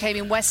league goal came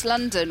in West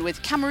London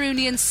with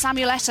Cameroonian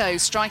Samuel Eto'o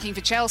striking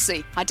for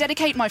Chelsea. I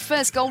dedicate my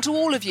first goal to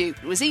all of you.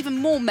 It was even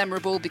more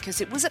memorable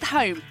because it was at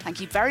home. Thank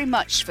you very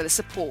much for the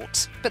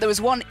support. But there was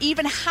one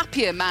even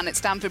happier man at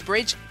Stamford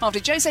Bridge. After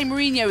Jose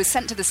Mourinho was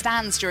sent to the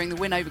stands during the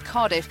win over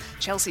Cardiff,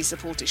 Chelsea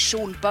supporter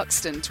Sean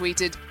Buxton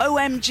tweeted,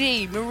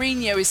 "OMG,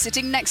 Mourinho is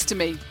sitting next to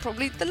me."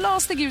 Probably the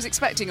last thing he was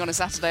expecting on a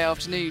Saturday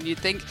afternoon, you'd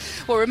think.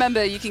 Well,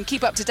 remember, you can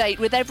keep up to date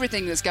with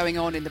everything that's going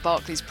on in the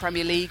Barclays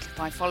Premier League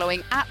by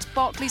following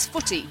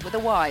 @BarclaysFooty with a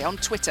Y on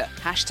Twitter.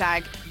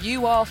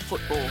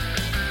 #YouAreFootball.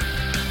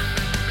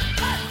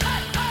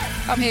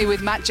 I'm here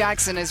with Matt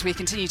Jackson as we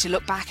continue to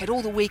look back at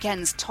all the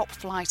weekend's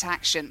top-flight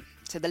action.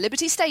 To the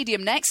Liberty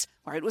Stadium next,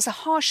 where it was a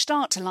harsh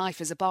start to life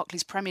as a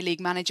Barclays Premier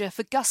League manager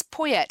for Gus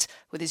Poyet,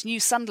 with his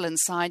new Sunderland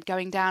side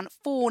going down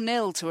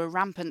 4-0 to a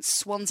rampant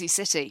Swansea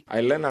City.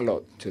 I learned a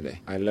lot today.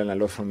 I learned a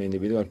lot from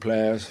individual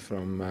players,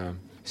 from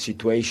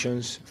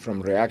situations,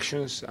 from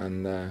reactions,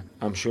 and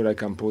I'm sure I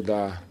can put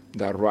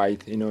that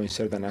right, in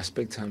certain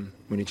aspects, and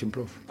we need to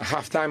improve. At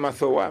half-time, I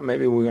thought, well,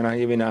 maybe we're going to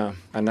give it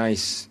a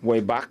nice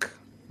way back.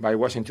 But it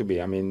wasn't to be.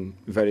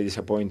 Very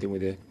disappointing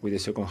with the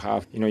second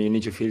half. You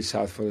need to feel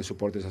sad for the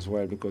supporters as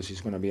well, because it's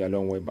going to be a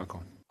long way back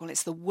home. Well,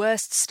 it's the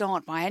worst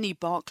start by any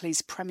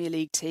Barclays Premier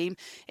League team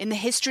in the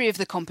history of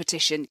the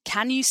competition.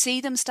 Can you see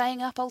them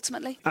staying up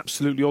ultimately?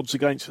 Absolutely odds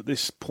against at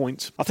this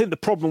point. I think the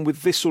problem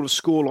with this sort of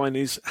scoreline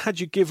is, had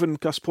you given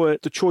Gus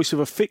Poyet the choice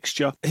of a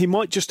fixture, he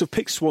might just have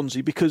picked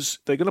Swansea because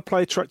they're going to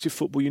play attractive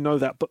football, you know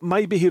that. But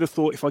maybe he'd have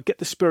thought, if I get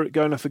the spirit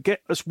going, if I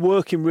get us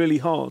working really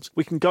hard,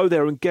 we can go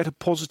there and get a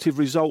positive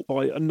result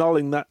by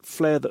annulling that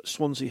flair that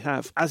Swansea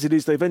have. As it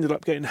is, they've ended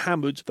up getting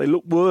hammered. They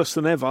look worse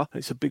than ever.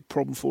 It's a big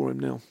problem for him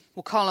now.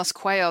 Well, Carlos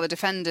Cuellar, the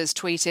defenders,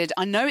 tweeted,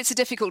 "I know it's a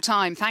difficult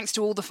time, thanks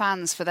to all the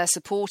fans for their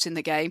support in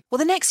the game." Well,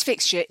 the next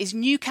fixture is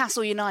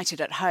Newcastle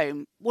United at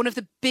home, one of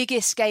the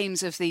biggest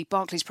games of the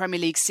Barclays Premier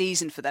League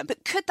season for them.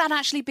 But could that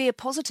actually be a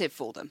positive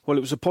for them? Well,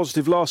 it was a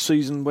positive last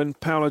season when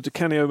Paolo Di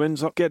Canio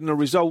ends up getting a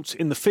result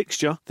in the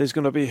fixture. There's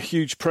going to be a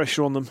huge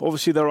pressure on them.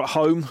 Obviously, they're at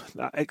home.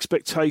 That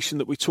expectation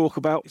that we talk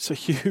about, it's a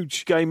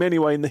huge game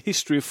anyway in the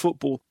history of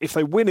football. If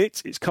they win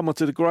it, it's come at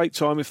a great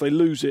time. If they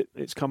lose it,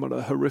 it's come at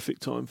a horrific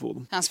time for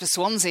them. As for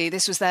Swansea,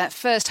 this was their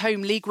first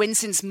home league win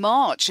since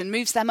March and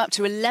moves them up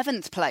to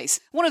 11th place.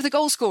 One of the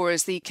goal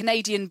scorers, the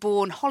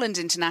Canadian-born Holland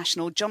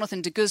international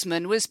Jonathan de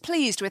Guzman, was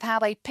pleased with how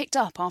they picked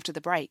up after the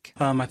break.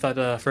 I thought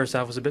the first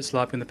half was a bit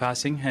sloppy in the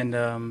passing, and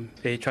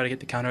they tried to get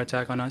the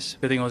counter-attack on us.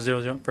 I think it was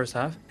 0-0 first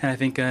half. And I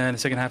think in the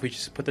second half we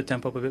just put the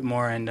tempo up a bit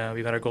more, and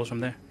we got our goals from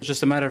there. It's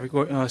just a matter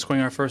of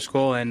scoring our first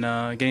goal and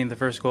getting the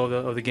first goal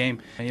of the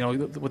game. And,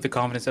 with the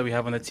confidence that we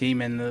have on the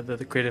team and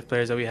the creative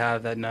players that we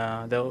have, that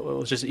it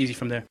was just easy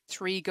from there.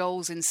 3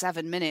 goals in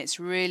 7 minutes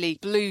really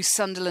blew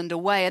Sunderland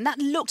away, and that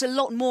looked a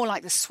lot more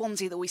like the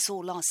Swansea that we saw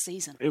last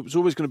season. It was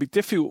always going to be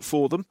difficult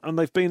for them, and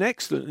they've been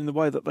excellent in the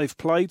way that they've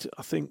played.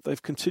 I think they've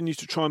continued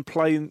to try and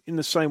play in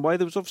the same way.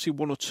 There was obviously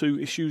 1 or 2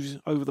 issues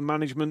over the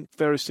management,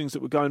 various things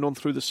that were going on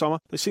through the summer.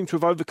 They seem to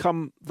have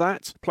overcome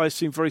that. Players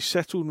seem very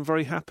settled and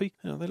very happy.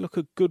 They look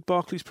a good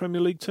Barclays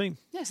Premier League team.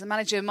 Yes, the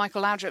manager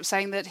Michael Laudrup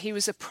saying that he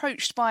was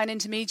approached by an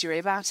intermediary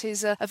about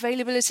his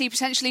availability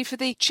potentially for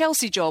the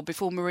Chelsea job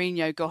before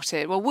Mourinho got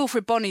it. Well,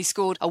 Wilfred Bonney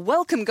scored a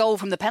welcome goal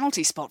from the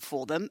penalty spot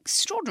for them.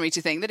 Extraordinary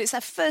to think that it's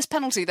their first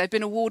penalty they've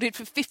been awarded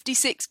for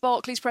 56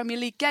 Barclays Premier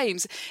League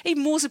games.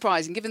 Even more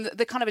surprising given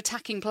the kind of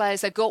attacking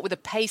players they've got with the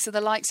pace of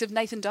the likes of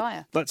Nathan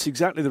Dyer. That's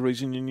exactly the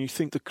reason, and you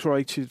think the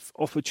creative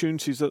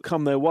opportunities that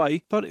come their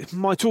way. But it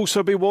might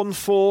also be one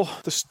for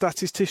the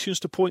statisticians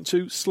to point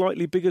to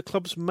slightly bigger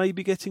clubs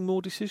maybe getting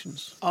more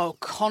decisions. Oh,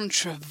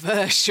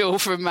 controversial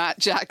from Matt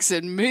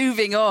Jackson.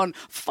 Moving on,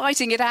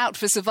 fighting it out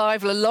for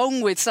survival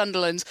along with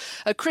Sunderland,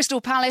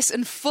 Crystal Palace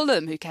and Fulham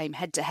Fulham, who came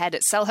head-to-head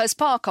at Selhurst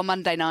Park on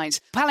Monday night.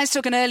 Palace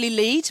took an early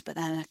lead, but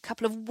then a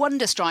couple of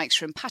wonder strikes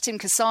from Pajtim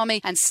Kasami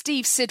and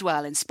Steve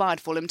Sidwell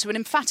inspired Fulham to an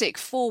emphatic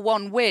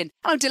 4-1 win.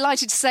 And I'm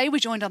delighted to say we're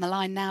joined on the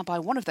line now by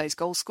one of those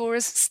goal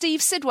scorers,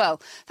 Steve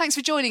Sidwell. Thanks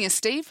for joining us,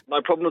 Steve.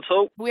 No problem at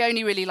all. We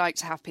only really like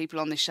to have people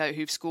on this show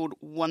who've scored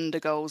wonder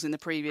goals in the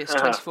previous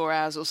 24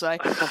 hours or so.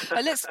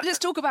 Let's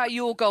talk about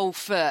your goal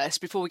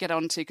first before we get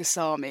on to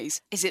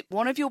Kasami's. Is it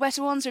one of your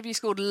better ones, or have you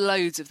scored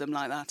loads of them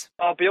like that?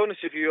 I'll be honest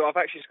with you, I've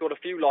actually scored a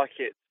few like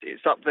it.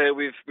 It's up there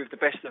with the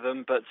best of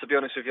them, but to be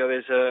honest with you,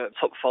 there's a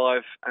top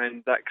 5,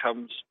 and that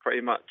comes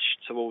pretty much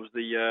towards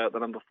the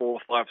number 4 or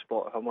 5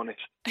 spot, if I'm honest.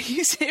 Are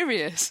you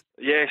serious?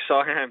 Yes,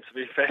 I am, to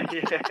be fair.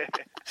 Yeah.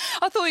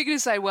 I thought you were going to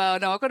say, well,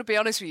 no, I've got to be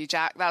honest with you,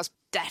 Jack, that's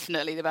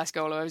definitely the best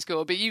goal I've ever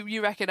scored, but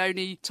you reckon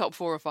only top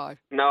 4 or 5?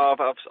 No,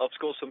 I've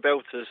scored some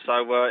belters,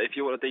 so if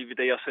you want a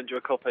DVD, I'll send you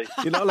a copy.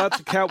 You're not allowed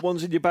to count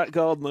ones in your back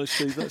garden, though,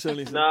 Steve. That's the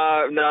only thing. No,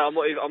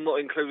 I'm not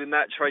including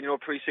that training or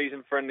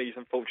pre-season friendlies,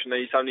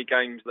 unfortunately. It's only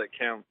games that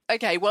count.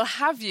 OK, well,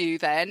 have you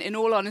then, in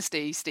all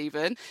honesty,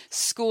 Stephen,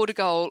 scored a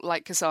goal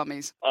like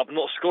Kasami's? I've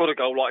not scored a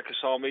goal like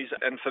Kasami's,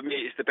 and for me,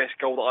 it's the best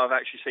goal that I've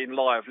actually seen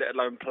live, let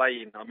alone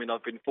playing. I mean,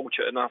 I've been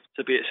fortunate enough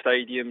to be at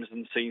stadiums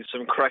and seen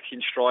some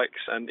cracking strikes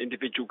and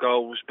individual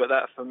goals, but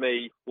that, for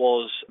me,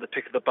 was the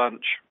pick of the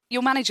bunch.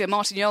 Your manager,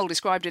 Martin Jol,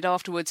 described it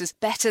afterwards as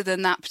better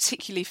than that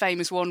particularly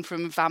famous one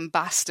from Van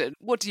Basten.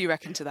 What do you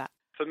reckon to that?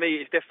 For me,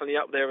 it's definitely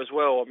up there as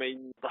well. I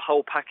mean, the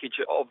whole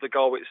package of the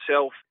goal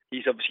itself,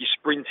 he's obviously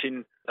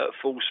sprinting at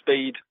full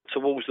speed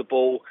towards the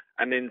ball,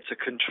 and then to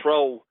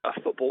control a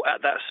football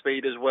at that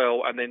speed as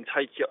well, and then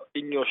take it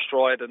in your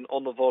stride and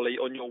on the volley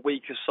on your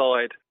weaker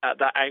side at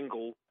that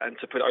angle, and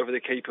to put it over the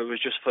keeper was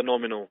just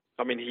phenomenal.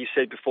 I mean, he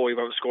said before he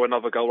won't score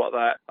another goal like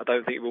that. I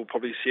don't think we'll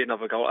probably see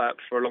another goal like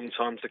that for a long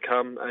time to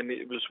come, and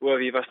it was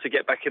worthy of us to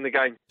get back in the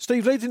game.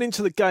 Steve, leading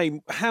into the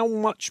game, how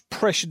much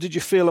pressure did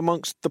you feel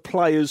amongst the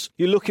players?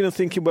 You're looking and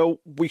thinking, well,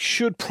 we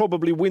should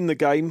probably win the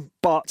game,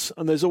 but,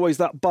 and there's always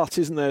that but,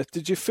 isn't there?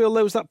 Did you feel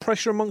there was that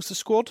pressure amongst the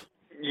squad?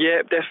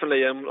 Yeah,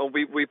 definitely.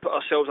 We put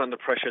ourselves under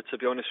pressure, to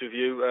be honest with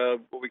you.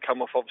 We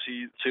come off,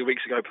 obviously, 2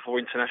 weeks ago before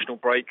international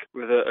break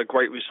with a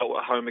great result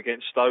at home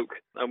against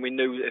Stoke. And we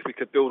knew that if we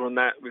could build on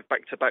that with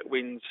back-to-back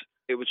wins,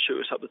 it would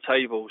shoot us up the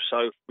table.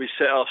 So we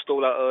set our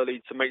stall out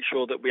early to make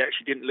sure that we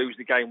actually didn't lose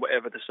the game,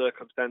 whatever the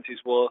circumstances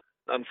were.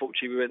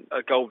 Unfortunately, we went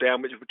a goal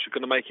down, which was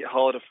going to make it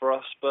harder for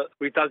us. But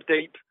we dug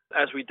deep,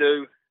 as we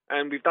do.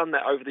 And we've done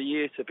that over the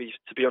year, to be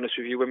honest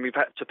with you, when we've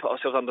had to put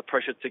ourselves under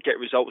pressure to get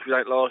results. We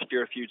did last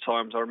year a few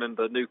times. I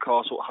remember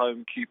Newcastle at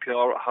home,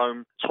 QPR at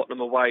home,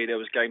 Tottenham away. There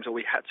was games where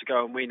we had to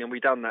go and win, and we've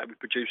done that. We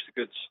produced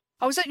the goods.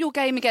 I was at your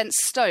game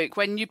against Stoke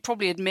when you'd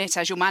probably admit,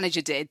 as your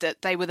manager did,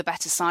 that they were the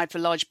better side for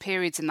large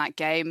periods in that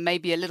game,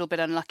 maybe a little bit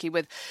unlucky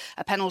with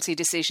a penalty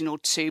decision or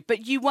two.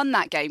 But you won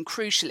that game,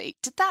 crucially.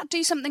 Did that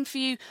do something for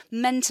you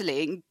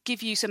mentally and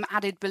give you some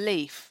added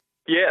belief?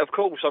 Yeah, of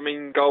course. I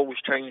mean, goals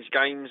change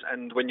games,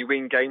 and when you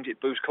win games,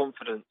 it boosts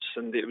confidence.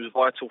 And it was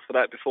vital for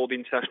that before the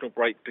international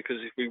break, because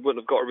if we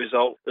wouldn't have got a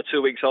result the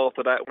 2 weeks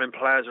after that, when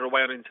players are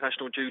away on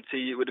international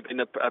duty, it would have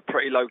been a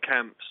pretty low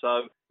camp.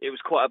 So it was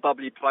quite a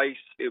bubbly place.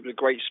 It was a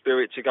great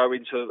spirit to go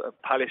into a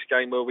Palace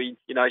game where we,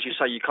 as you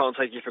say, you can't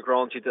take it for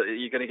granted that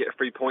you're going to get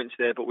 3 points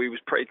there, but we was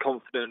pretty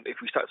confident if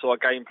we stuck to our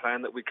game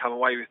plan that we'd come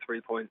away with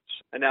 3 points.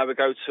 And now we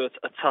go to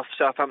a tough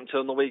Southampton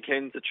on the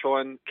weekend to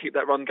try and keep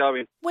that run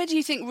going. Where do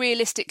you think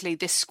realistically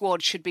this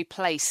squad should be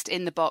placed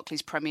in the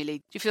Barclays Premier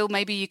League? Do you feel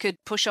maybe you could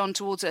push on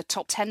towards a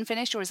top 10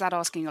 finish, or is that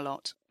asking a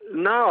lot?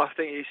 No, I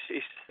think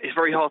it's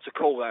very hard to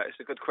call that. It's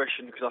a good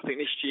question, because I think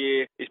this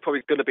year is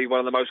probably going to be one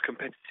of the most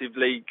competitive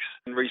leagues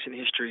in recent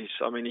histories.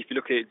 I mean, if you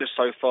look at it just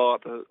so far,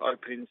 the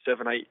opening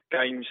 7-8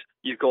 games,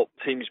 you've got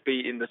teams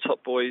beating the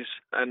top boys,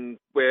 and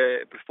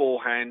where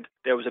beforehand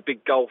there was a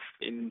big gulf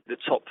in the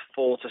top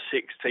 4 to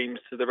 6 teams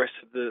to the rest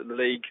of the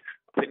league.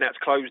 I think that's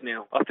closed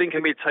now. I think a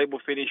mid-table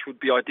finish would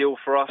be ideal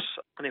for us,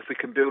 and if we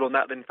can build on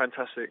that, then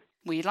fantastic.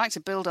 Well, you'd like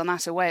to build on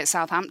that away at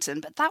Southampton,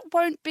 but that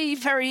won't be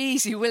very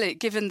easy, will it,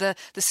 given the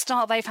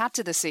start they've had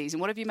to the season?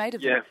 What have you made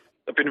of them? Yeah,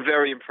 I've been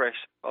very impressed.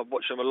 I've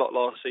watched them a lot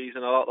last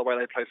season. I like the way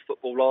they played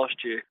football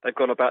last year. They've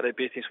gone about their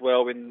business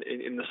well in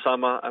the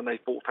summer, and they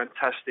fought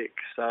fantastic.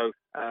 So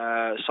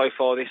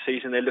far this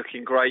season, they're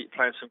looking great,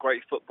 playing some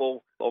great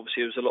football.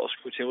 Obviously, there was a lot of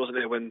scrutiny, wasn't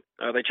there, when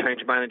they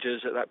changed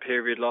managers at that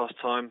period last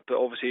time. But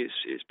obviously,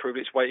 it's proved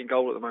its weight in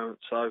goal at the moment.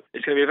 So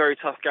it's going to be a very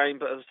tough game.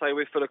 But as I say,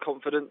 we're full of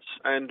confidence,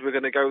 and we're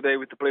going to go there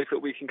with the belief that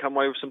we can come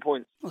away with some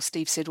points. Well,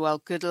 Steve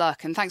Sidwell, good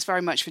luck, and thanks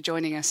very much for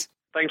joining us.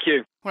 Thank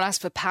you. Well, as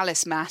for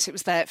Palace, Matt, it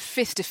was their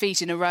 5th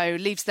defeat in a row,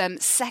 leaves them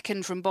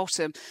 2nd from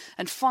bottom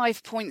and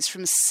 5 points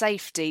from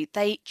safety.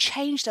 They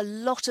changed a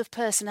lot of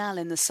personnel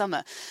in the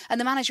summer,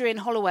 and the manager in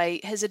Holloway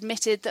has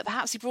admitted that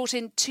perhaps he brought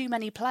in too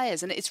many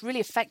players, and it's really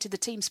affected the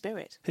team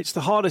spirit. It's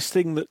the hardest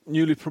thing that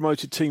newly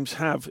promoted teams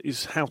have,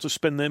 is how to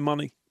spend their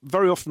money.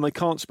 Very often they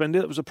can't spend it.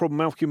 That was a problem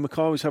Malcolm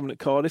Mackay was having at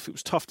Cardiff. It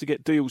was tough to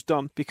get deals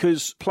done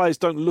because players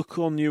don't look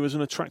on you as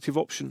an attractive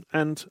option.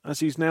 And as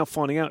he's now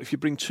finding out, if you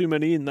bring too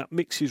many in, that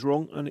mix is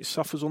wrong and it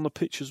suffers on the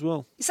pitch as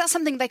well. Is that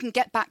something they can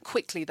get back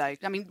quickly, though?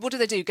 I mean, what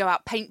do? Go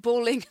out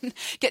paintballing and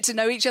get to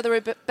know each other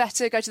a bit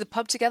better, go to the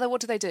pub together?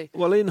 What do they do?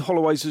 Well, Ian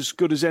Holloway's as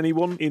good as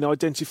anyone in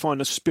identifying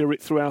a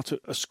spirit throughout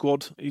a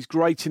squad. He's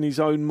great in his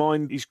own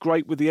mind. He's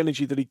great with the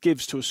energy that he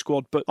gives to a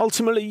squad. But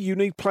ultimately, you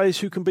need players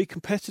who can be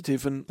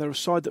competitive. And they're a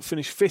side that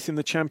finished 5th in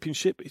the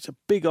Championship. It's a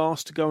big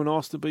ask to go and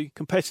ask to be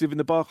competitive in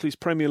the Barclays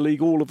Premier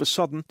League all of a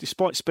sudden,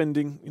 despite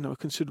spending a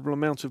considerable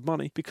amount of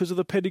money because of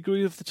the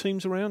pedigree of the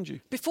teams around you.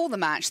 Before the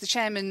match, the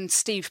chairman,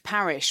 Steve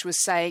Parish,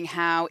 was saying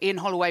how Ian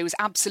Holloway was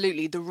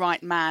absolutely the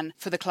right man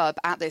for the club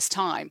at this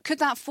time. Could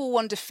that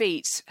 4-1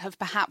 defeat have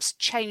perhaps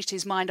changed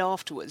his mind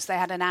afterwards? They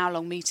had an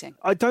hour-long meeting.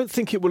 I don't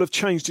think it will have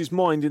changed his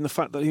mind in the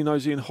fact that he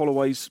knows Ian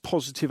Holloway's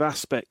positive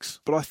aspects.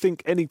 But I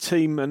think any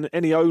team and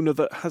any owner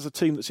that has a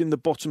team that's in the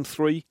bottom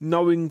 3,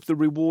 knowing the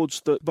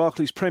rewards that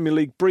Barclays Premier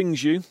League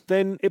brings you,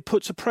 then it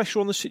puts a pressure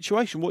on the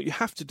situation. What you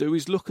have to do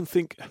is look and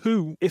think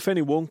who, if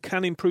anyone,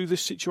 can improve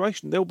this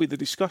situation. There'll be the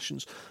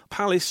discussions.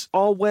 Palace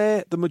are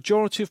where the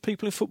majority of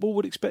people in football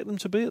would expect them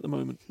to be at the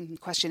moment. The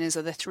question is,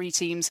 are the 3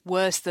 teams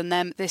worse than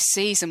them this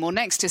season? Well,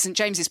 next to St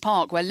James's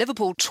Park, where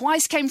Liverpool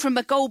twice came from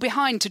a goal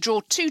behind to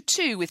draw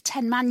 2-2 with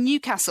 10-man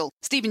Newcastle.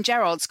 Steven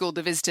Gerrard scored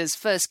the visitors'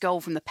 first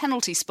goal from the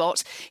penalty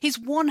spot, his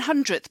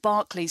 100th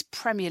Barclays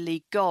Premier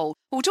League goal.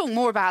 We'll talk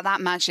more about that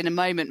match in a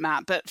moment,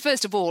 Matt, but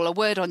first of all, a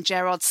word on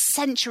Gerrard's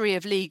century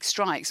of league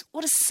strikes.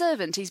 What a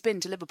servant he's been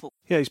to Liverpool.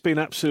 Yeah, he's been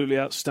absolutely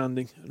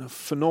outstanding and a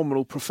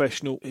phenomenal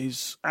professional.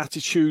 His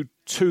attitude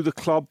to the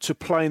club, to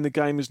playing the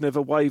game, has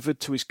never wavered,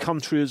 to his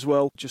country as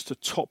well. Just a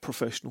top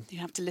professional. You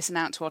have to listen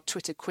out to our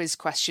Twitter quiz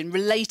question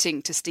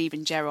relating to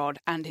Steven Gerrard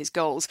and his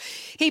goals.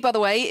 He, by the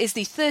way, is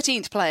the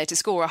 13th player to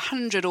score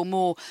 100 or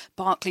more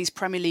Barclays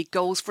Premier League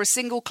goals for a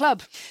single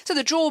club. So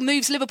the draw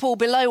moves Liverpool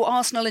below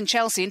Arsenal and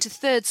Chelsea into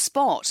 3rd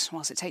spot,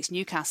 whilst it takes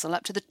Newcastle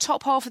up to the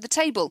top half of the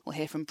table. We'll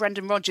hear from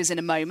Brendan Rodgers in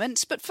a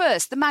moment. But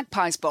first, the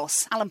Magpies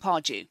boss, Alan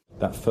Pardew.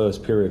 That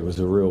first period was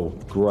a real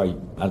great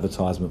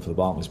advertisement for the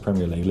Barclays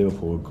Premier League.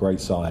 Liverpool were a great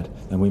side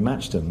and we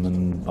matched them,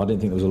 and I didn't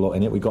think there was a lot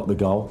in it. We got the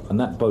goal and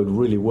that boded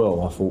really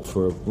well, I thought,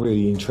 for a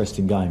really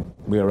interesting game.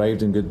 We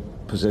arrived in good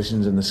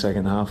positions in the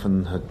second half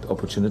and had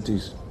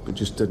opportunities but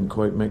just didn't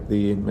quite make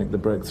the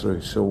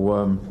breakthrough.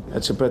 So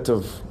it's a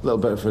little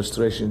bit of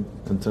frustration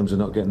in terms of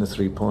not getting the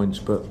 3 points,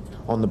 but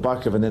on the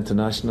back of an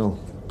international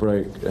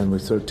break and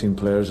with 13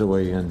 players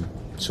away and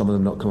some of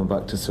them not coming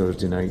back to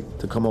Thursday night,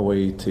 to come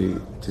away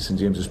to St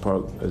James's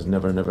Park is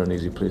never an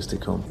easy place to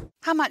come.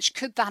 How much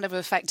could that have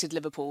affected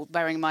Liverpool,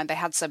 bearing in mind they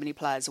had so many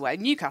players away?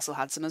 Newcastle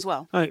had some as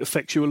well. It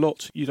affects you a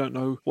lot. You don't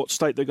know what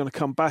state they're going to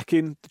come back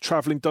in. The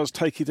travelling does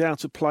take it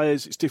out of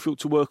players. It's difficult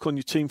to work on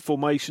your team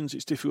formations.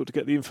 It's difficult to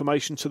get the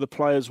information to the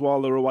players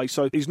while they're away.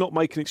 So he's not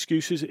making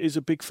excuses. It is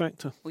a big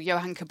factor. Well,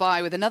 Johan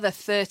Cabaye with another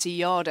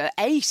 30-yarder.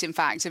 8, in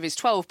fact, of his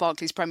 12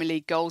 Barclays Premier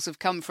League goals have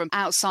come from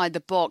outside the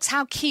box.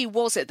 How key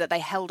was it that they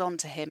held on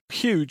to him?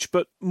 Huge,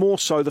 but more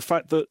so the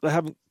fact that they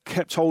haven't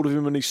kept hold of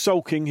him and he's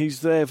sulking. He's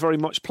there very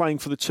much playing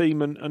for the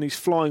team and he's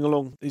flying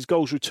along. His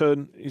goals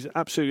return is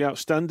absolutely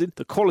outstanding.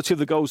 The quality of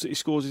the goals that he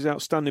scores is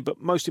outstanding,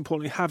 but most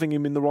importantly, having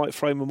him in the right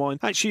frame of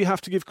mind. Actually, you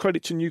have to give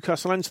credit to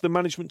Newcastle and to the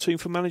management team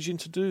for managing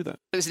to do that.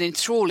 It was an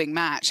enthralling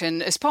match,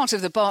 and as part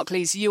of the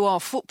Barclays You Are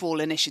Football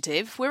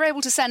initiative, we're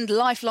able to send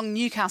lifelong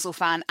Newcastle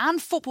fan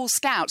and football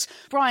scout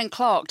Brian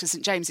Clark to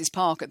St James's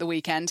Park at the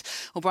weekend.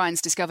 Well,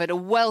 Brian's discovered a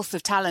wealth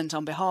of talent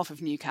on behalf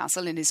of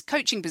Newcastle in his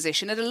coaching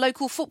position at a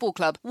local football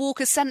club,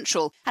 Walker Central.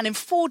 And in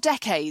 4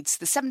 decades,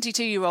 the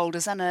 72-year-old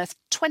has unearthed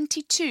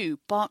 22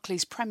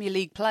 Barclays Premier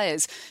League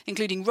players,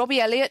 including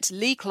Robbie Elliott,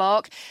 Lee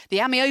Clark, the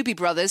Amiobi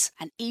brothers,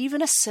 and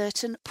even a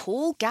certain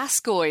Paul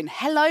Gascoigne.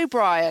 Hello,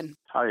 Brian.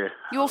 Hiya.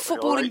 You're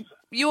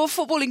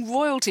footballing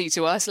royalty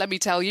to us, let me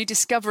tell you,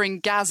 discovering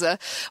Gazza.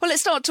 Well,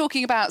 let's start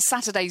talking about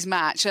Saturday's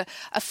match.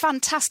 A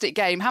fantastic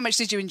game. How much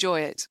did you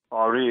enjoy it?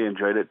 I really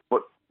enjoyed it,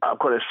 but I've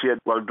got to say it,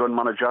 well done,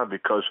 manager,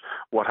 because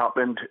what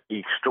happened,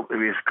 he stuck to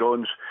his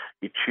guns,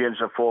 he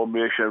changed the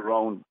formation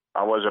around.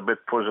 I was a bit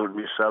puzzled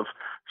myself,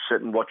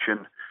 sitting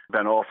watching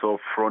Ben Arthur up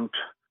front.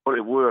 But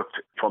it worked.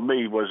 For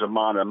me, was a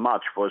man of the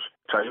match was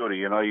Tissier.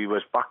 He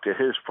was back to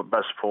his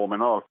best form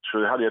and all. So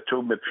you had your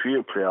 2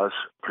 midfield players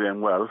playing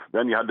well.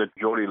 Then you had the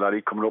Geordie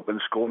laddie coming up and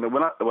scoring the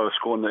winner. Well,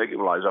 scoring the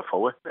equaliser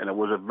for it. And it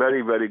was a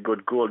very, very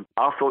good goal.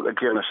 I thought the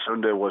game on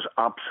Sunday was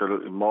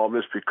absolutely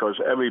marvellous because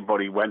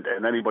everybody went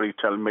in. Anybody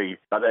telling me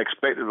that they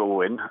expected to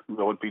win,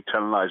 they would be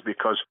telling lies,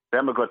 because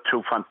them have got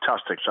 2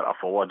 fantastic centre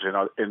forwards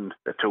in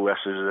the 2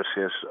 S's,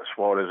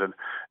 Suarez and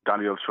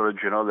Daniel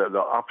Sturridge.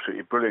 They're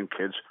absolutely brilliant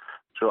kids.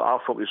 So I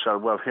thought we said,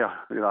 well, here,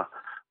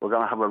 we're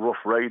going to have a rough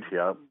ride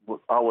here.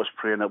 I was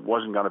praying it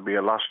wasn't going to be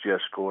a last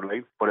year's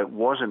scoreline, but it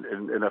wasn't.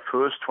 In the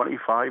first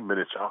 25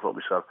 minutes, I thought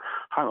we said,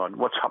 hang on,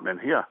 what's happening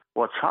here?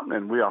 What's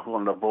happening? We are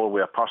holding the ball,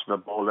 we are passing the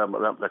ball,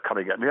 they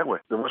can't get near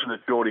it. There wasn't a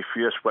Geordie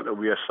face went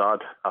away sad.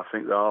 I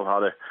think they all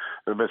had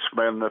a bit of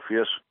smile on their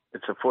face.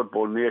 It's a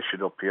football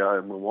nation up here,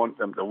 and we want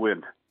them to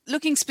win.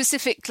 Looking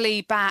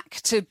specifically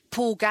back to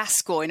Paul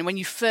Gascoigne and when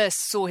you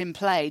first saw him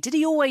play, did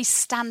he always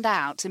stand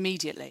out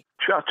immediately?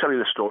 I'll tell you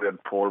the story on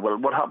Paul. Well,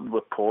 what happened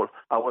with Paul,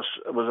 it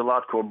was a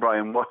lad called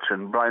Brian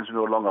Watson. Brian's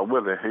no longer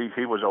with it.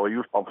 He was our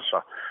youth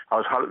officer.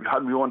 I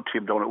had my own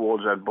team down at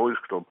Wolves End Boys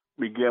Club.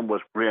 My game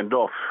was rained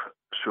off.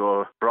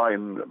 So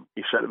Brian,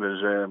 he said to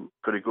us,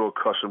 could he go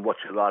across and watch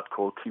a lad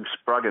called Keith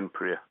Spraggan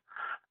play?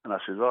 And I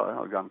said,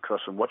 I'll go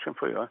across and watch him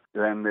for you.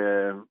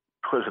 Then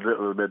was a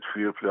little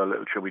midfield player, a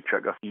little chubby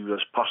checker. He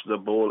was passing the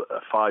ball. A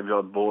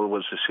 5-yard ball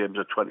was the same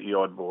as a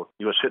 20-yard ball.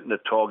 He was hitting the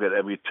target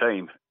every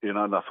time, and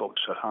I thought,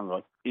 hang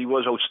on. He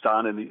was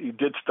outstanding. He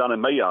did stand in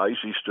my eyes.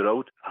 He stood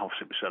out. I was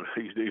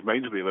thinking, he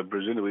reminds me of a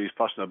Brazilian where he's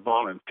passing the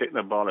ball and kicking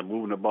the ball and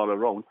moving the ball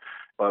around.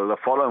 Well, the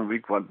following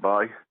week went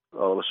by.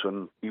 All of a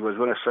sudden, he was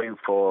going to sign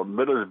for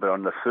Middlesbrough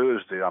on the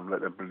Thursday, I'm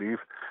led to believe.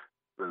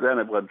 Then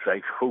it went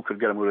like, who could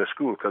get him with a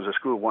school? Because the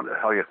school wanted to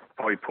hire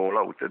Paul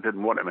out. They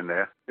didn't want him in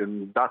there.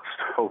 And that's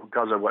how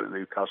Gazza went to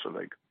Newcastle.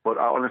 But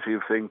I honestly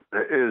think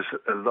there is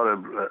a lot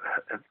of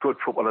good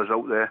footballers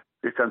out there.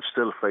 You can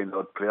still find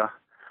out player.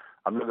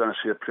 I'm not going to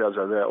say players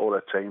are there all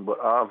the time, but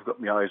I've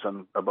got my eyes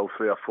on about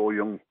 3 or 4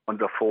 young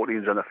under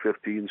 14s and under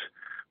 15s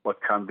what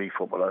can be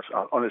footballers.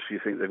 I honestly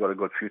think they've got a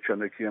good future in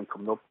the game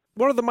coming up.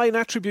 What are the main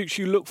attributes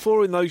you look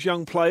for in those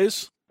young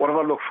players? What do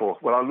I look for?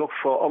 Well, I look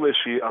for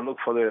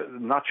the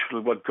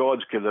natural, what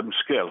God's given them,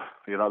 skill.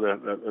 You know,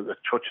 the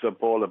touch of the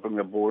ball, the bring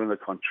the ball in, the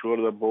control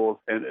of the ball,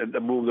 and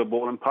to move the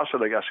ball and pass it,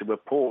 like I said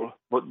with Paul.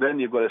 But then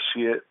you've got to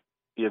see it.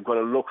 You've got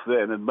to look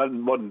then in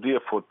modern day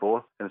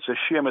football, and it's a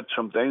shame it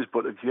sometimes,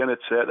 but again,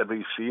 it's there to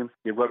be seen.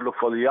 You've got to look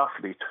for the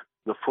athlete.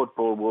 The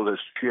football world has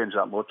changed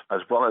that much,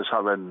 as well as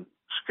having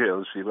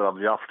skills. You've got to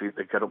have the athlete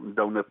to get up and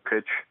down the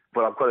pitch.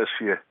 But I've got to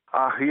say,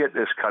 I hate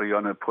this carry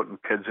on and putting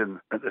kids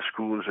into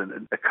schools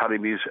and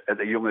academies at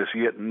the youngest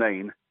 8 and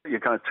 9. You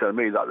can't tell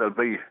me that they'll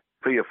be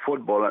a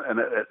footballer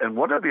and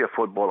want to be a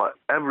footballer.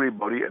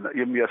 Everybody, and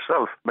even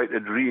yourself, might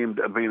have dreamed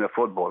of being a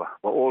footballer.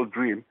 We all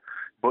dream.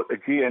 But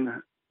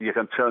again, you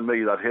can tell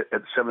me that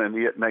at 7 and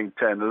 8, 9,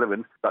 10,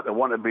 11, that they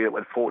want to be at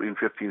 14,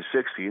 15,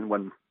 16,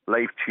 when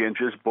life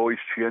changes, boys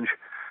change,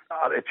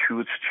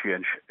 attitudes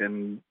change.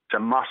 And it's a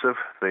massive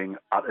thing,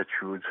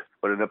 attitudes.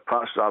 But in the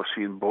past, I've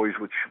seen boys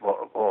which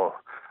are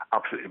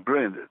absolutely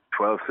brilliant,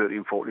 12,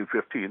 13, 14,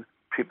 15.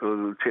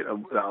 People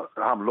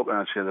I'm looking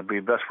and saying they'd be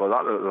best for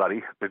that little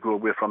laddie to go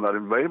away from that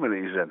environment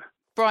he's in.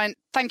 Brian,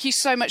 thank you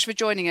so much for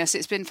joining us.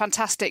 It's been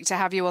fantastic to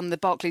have you on the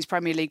Barclays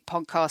Premier League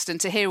podcast and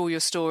to hear all your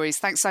stories.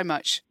 Thanks so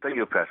much. Thank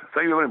you, Pat.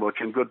 Thank you very much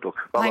and good luck.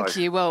 Bye-bye. Thank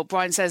you. Well,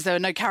 Brian says there are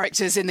no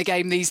characters in the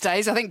game these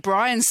days. I think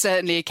Brian's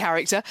certainly a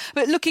character.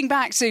 But looking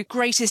back to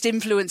greatest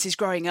influences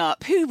growing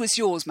up, who was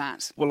yours,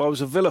 Matt? Well, I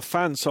was a Villa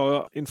fan,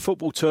 so in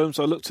football terms,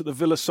 I looked at the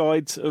Villa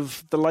side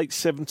of the late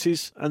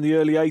 70s and the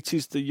early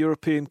 80s, the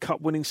European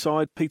Cup winning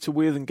side, Peter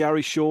Weir and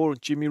Gary Shaw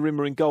and Jimmy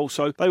Rimmer in goal.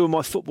 So they were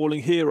my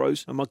footballing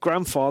heroes. And my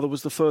grandfather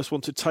was the first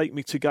one to take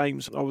me to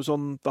games. I was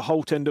on the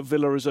Holt end at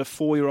Villa as a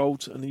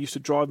 4-year-old, and he used to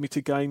drive me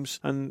to games.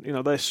 And, you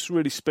know, they're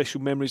really special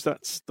memories.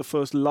 That's the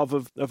first love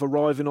of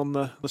arriving on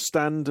the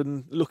stand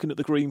and looking at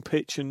the green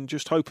pitch and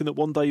just hoping that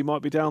one day you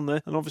might be down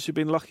there. And obviously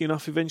being lucky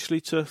enough eventually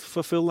to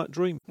fulfil that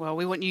dream. Well,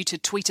 we want you to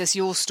tweet us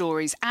your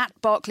stories at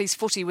Barclays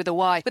Footy with a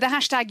Y with the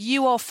hashtag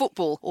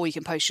YouAreFootball, or you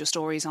can post your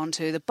stories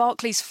onto the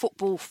Barclays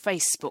Football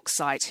Facebook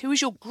site. Who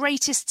was your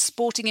greatest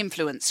sporting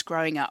influence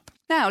growing up?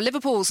 Now,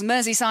 Liverpool's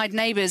Merseyside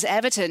neighbours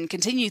Everton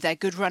continue their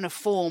good run of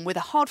form with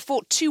a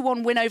hard-fought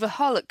 2-1 win over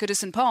Hull at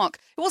Goodison Park.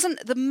 It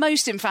wasn't the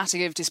most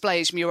emphatic of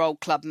displays from your old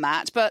club,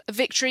 Matt, but a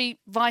victory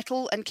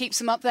vital and keeps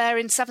them up there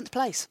in 7th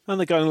place. And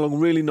they're going along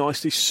really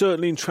nicely,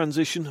 certainly in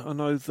transition. I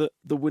know that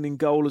the winning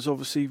goal has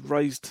obviously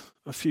raised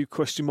a few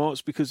question marks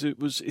because it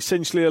was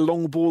essentially a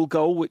long ball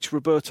goal, which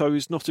Roberto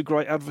is not a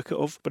great advocate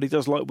of, but he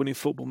does like winning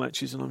football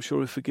matches, and I'm sure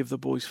he'll forgive the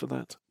boys for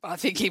that. I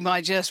think he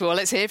might just. Well,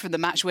 let's hear from the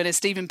match winner,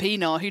 Stephen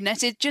Pienaar, who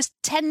netted just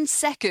 10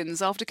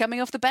 seconds after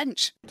coming off the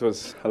bench. It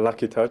was a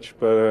lucky touch,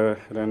 but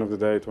at the end of the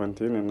day it went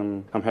in,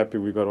 and I'm happy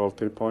we got all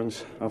 3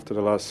 points. After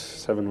the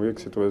last 7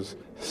 weeks, it was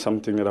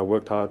something that I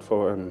worked hard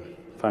for and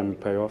finally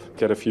pay off.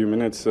 Get a few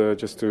minutes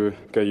just to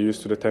get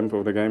used to the tempo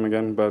of the game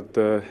again, but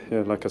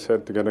like I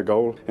said, to get a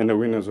goal and a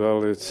win as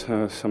well, it's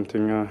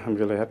something I'm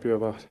really happy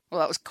about. Well,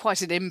 that was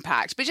quite an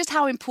impact, but just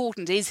how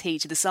important is he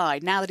to the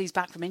side now that he's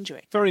back from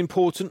injury? Very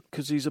important,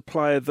 because he's a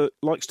player that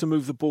likes to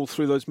move the ball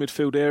through those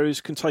midfield areas,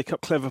 can take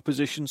up clever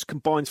positions,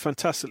 combines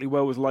fantastically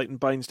well with Leighton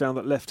Baines down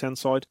that left-hand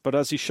side, but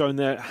as he's shown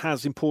there,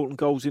 has important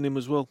goals in him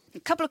as well.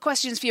 A couple of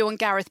questions for you on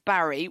Gareth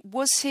Barry.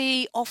 Was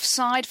he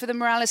offside for the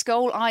Morales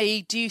goal,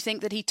 i.e. do you think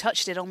that he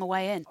touched it on the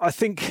way in? I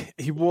think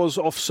he was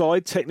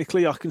offside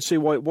technically. I can see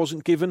why it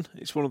wasn't given.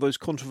 It's one of those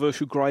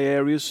controversial grey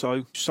areas,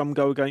 so some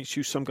go against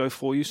you, some go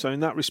for you. So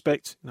in that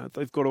respect,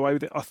 they've got away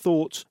with it. I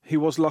thought he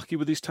was lucky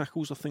with his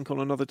tackles. I think on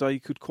another day he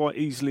could quite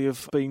easily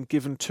have been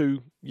given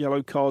 2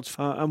 yellow cards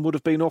and would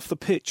have been off the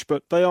pitch.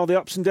 But they are the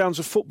ups and downs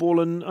of football,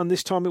 and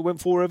this time it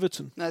went for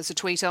Everton. There's a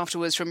tweet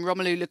afterwards from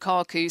Romelu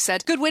Lukaku,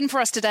 said, "Good win for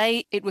us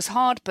today. It was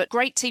hard, but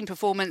great team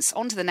performance.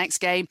 On to the next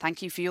game.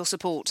 Thank you for your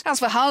support." As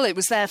for Hull, it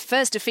was their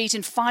first defeat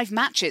in 5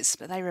 matches,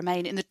 but they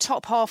remain in the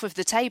top half of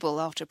the table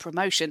after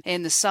promotion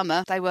in the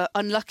summer. They were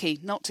unlucky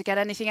not to get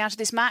anything out of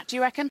this match, do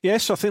you reckon?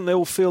 Yes, I think they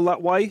all feel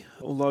that way,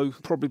 although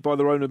probably by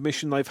their own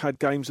admission they've had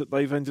games that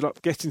they've ended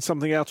up getting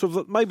something out of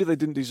that maybe they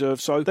didn't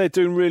deserve. So they're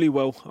doing really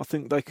well. I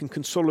think they can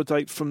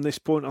consolidate from this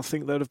point. I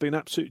think they'd have been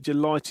absolutely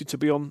delighted to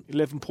be on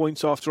 11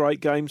 points after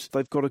 8 games.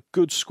 They've got a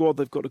good squad,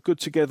 they've got a good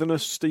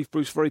togetherness. Steve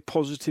Bruce very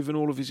positive in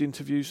all of his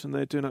interviews, and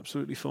they're doing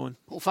absolutely fine.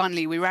 Well,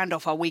 finally, we round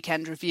off our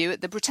weekend review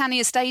at the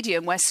Britannia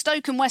Stadium, where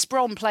Stoke and West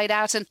Brom played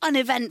out an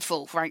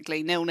uneventful,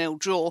 frankly, 0-0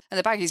 draw. And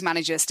the Baggies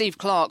manager, Steve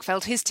Clarke,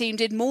 felt his team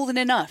did more than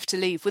enough to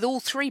leave with all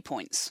 3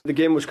 points. The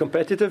game was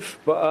competitive,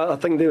 but I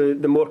think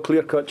the more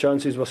clear-cut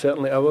chances were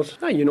certainly ours.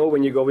 You know,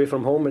 when you go away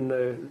from home and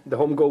the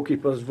home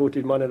goalkeeper's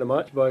voted man of the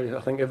match by,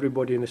 I think,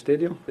 everybody in the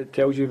stadium, it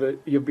tells you that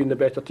you've been the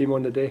better team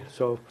on the day.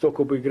 So Stoke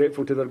will be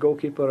grateful to their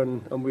goalkeeper,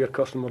 and we're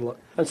customer luck.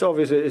 And so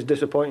obviously it's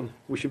disappointing.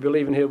 We should be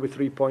leaving here with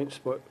 3 points,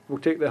 but we'll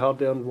take the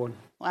hard-earned one.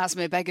 Well,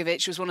 Asmir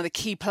Begovic was one of the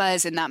key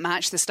players in that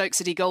match, the Stoke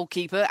City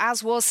goalkeeper,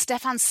 as was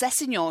Stefan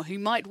Sessegnon, who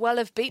might well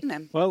have beaten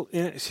him. Well,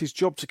 yeah, it's his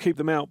job to keep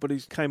them out, but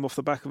he came off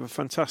the back of a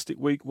fantastic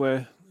week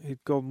where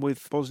he'd gone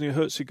with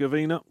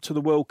Bosnia-Herzegovina to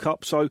the World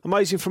Cup. So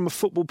amazing from a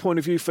football point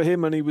of view for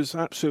him, and he was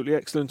absolutely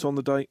excellent on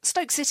the day.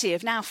 Stoke City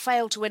have now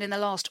failed to win in the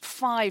last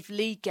 5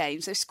 league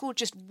games. They've scored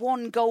just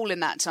 1 goal in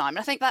that time. And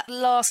I think that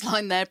last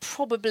line there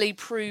probably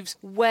proves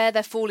where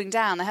they're falling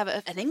down. They have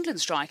an England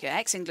striker,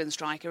 ex-England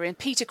striker, in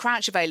Peter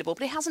Crouch available,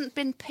 but he hasn't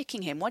been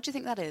picking him. Why do you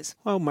think that is?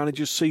 Well,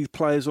 managers see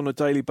players on a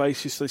daily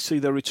basis. They see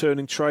their return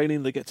in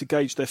training. They get to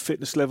gauge their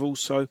fitness levels.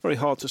 So very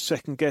hard to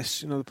second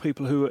guess, the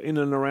people who are in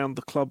and around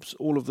the clubs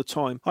all of the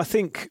time. I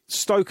think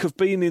Stoke have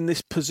been in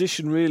this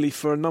position really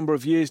for a number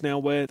of years now,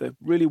 where they're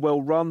really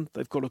well run.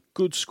 They've got a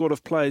good squad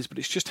of players, but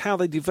it's just how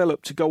they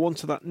develop to go on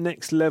to that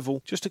next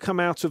level, just to come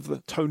out of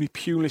the Tony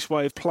Pulis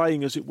way of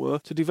playing, as it were,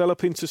 to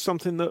develop into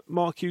something that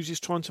Mark Hughes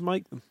is trying to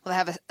make them. Well, they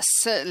have a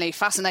certainly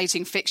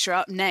fascinating fixture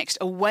up next,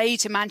 away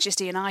to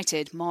Manchester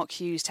United. Mark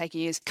Hughes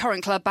taking his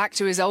current club back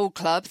to his old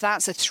club.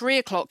 That's a 3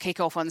 o'clock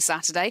kick-off on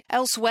Saturday.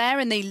 Elsewhere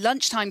in the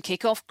lunchtime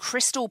kick-off,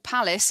 Crystal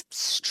Palace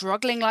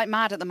struggling like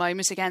mad at the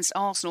moment against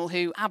Arsenal,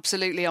 who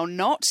absolutely are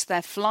not.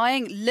 They're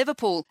flying.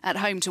 Liverpool at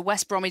home to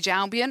West Bromwich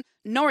Albion.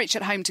 Norwich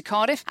at home to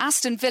Cardiff.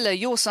 Aston Villa,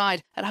 your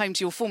side, at home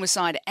to your former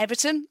side,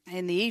 Everton.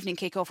 In the evening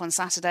kick-off on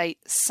Saturday,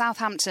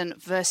 Southampton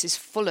versus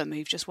Fulham,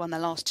 who've just won their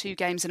last 2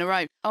 games in a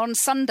row. On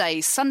Sunday,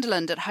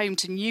 Sunderland at home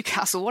to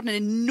Newcastle. What an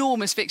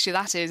enormous fixture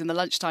that is in the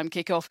lunchtime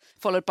kick-off.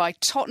 Followed by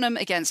Tottenham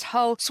against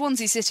Hull.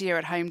 Swansea City are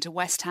at home to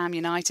West Ham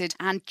United.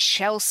 And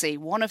Chelsea,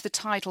 one of the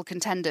title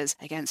contenders,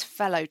 against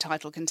fellow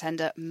title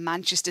contender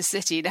Manchester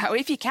City. Now,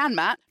 if you can,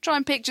 Matt, try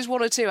and pick just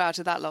 1 or 2 out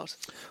of that lot.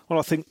 Well,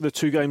 I think the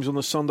 2 games on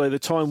the Sunday, the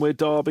time where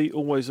Derby,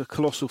 always a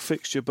colossal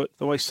fixture, but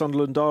the way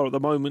Sunderland are at the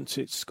moment,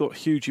 it's got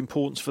huge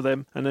importance for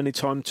them. And any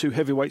time 2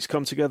 heavyweights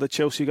come together,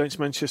 Chelsea against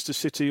Manchester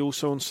City,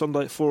 also on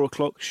Sunday at 4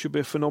 o'clock, should be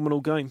a phenomenal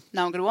game.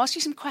 Now I'm going to ask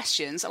you some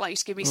questions. I'd like you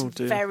to give me some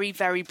very,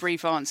 very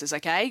brief answers,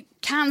 OK?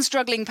 Can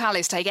struggling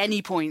Palace take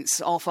any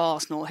points off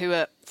Arsenal, who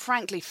are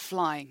frankly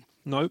flying?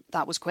 No.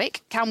 That was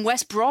quick. Can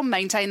West Brom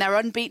maintain their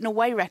unbeaten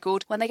away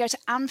record when they go to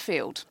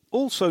Anfield?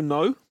 Also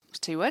no. That's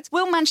 2 words.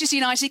 Will Manchester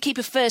United keep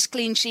a first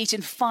clean sheet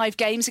in 5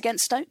 games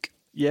against Stoke?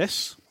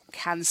 Yes.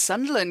 Can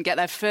Sunderland get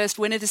their first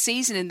win of the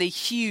season in the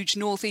huge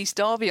North East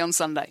derby on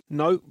Sunday?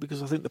 No,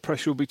 because I think the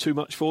pressure will be too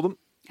much for them.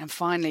 And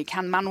finally,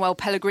 can Manuel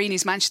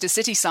Pellegrini's Manchester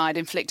City side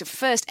inflict a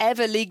first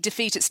ever league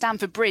defeat at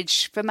Stamford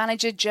Bridge for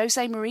manager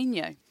Jose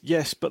Mourinho?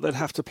 Yes, but they'd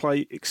have to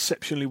play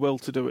exceptionally well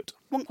to do it.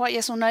 Wasn't quite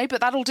yes or no, but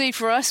that'll do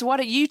for us. Why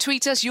don't you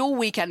tweet us your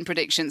weekend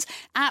predictions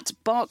at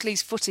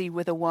Barclays Footy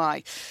with a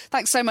Y.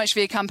 Thanks so much for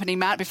your company,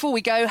 Matt. Before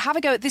we go, have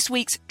a go at this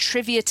week's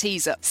trivia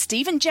teaser.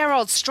 Steven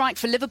Gerrard's strike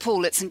for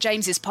Liverpool at St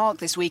James's Park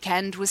this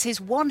weekend was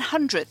his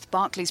 100th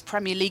Barclays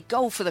Premier League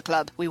goal for the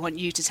club. We want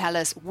you to tell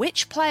us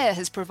which player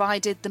has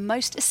provided the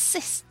most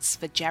assists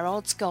for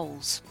Gerrard's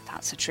goals.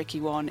 That's a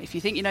tricky one. If you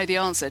think you know the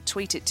answer,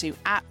 tweet it to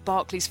at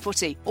Barclays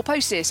Footy or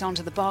post it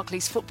onto the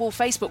Barclays Football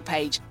Facebook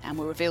page, and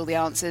we'll reveal the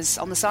answers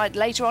on the site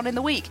later on in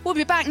the week. We'll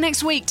be back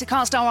next week to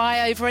cast our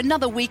eye over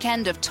another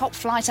weekend of top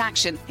flight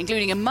action,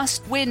 including a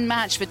must-win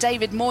match for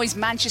David Moyes'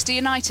 Manchester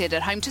United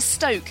at home to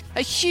Stoke,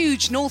 a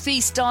huge North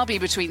East derby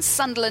between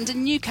Sunderland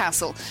and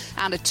Newcastle,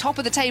 and a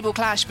top-of-the-table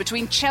clash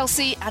between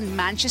Chelsea and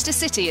Manchester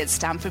City at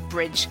Stamford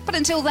Bridge. But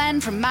until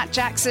then, from Matt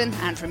Jackson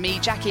and from me,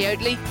 Jacqui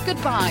Oatley,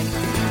 goodbye.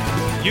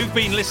 You've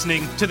been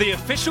listening to the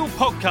official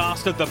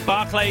podcast of the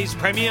Barclays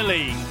Premier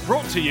League,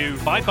 brought to you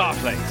by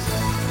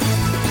Barclays.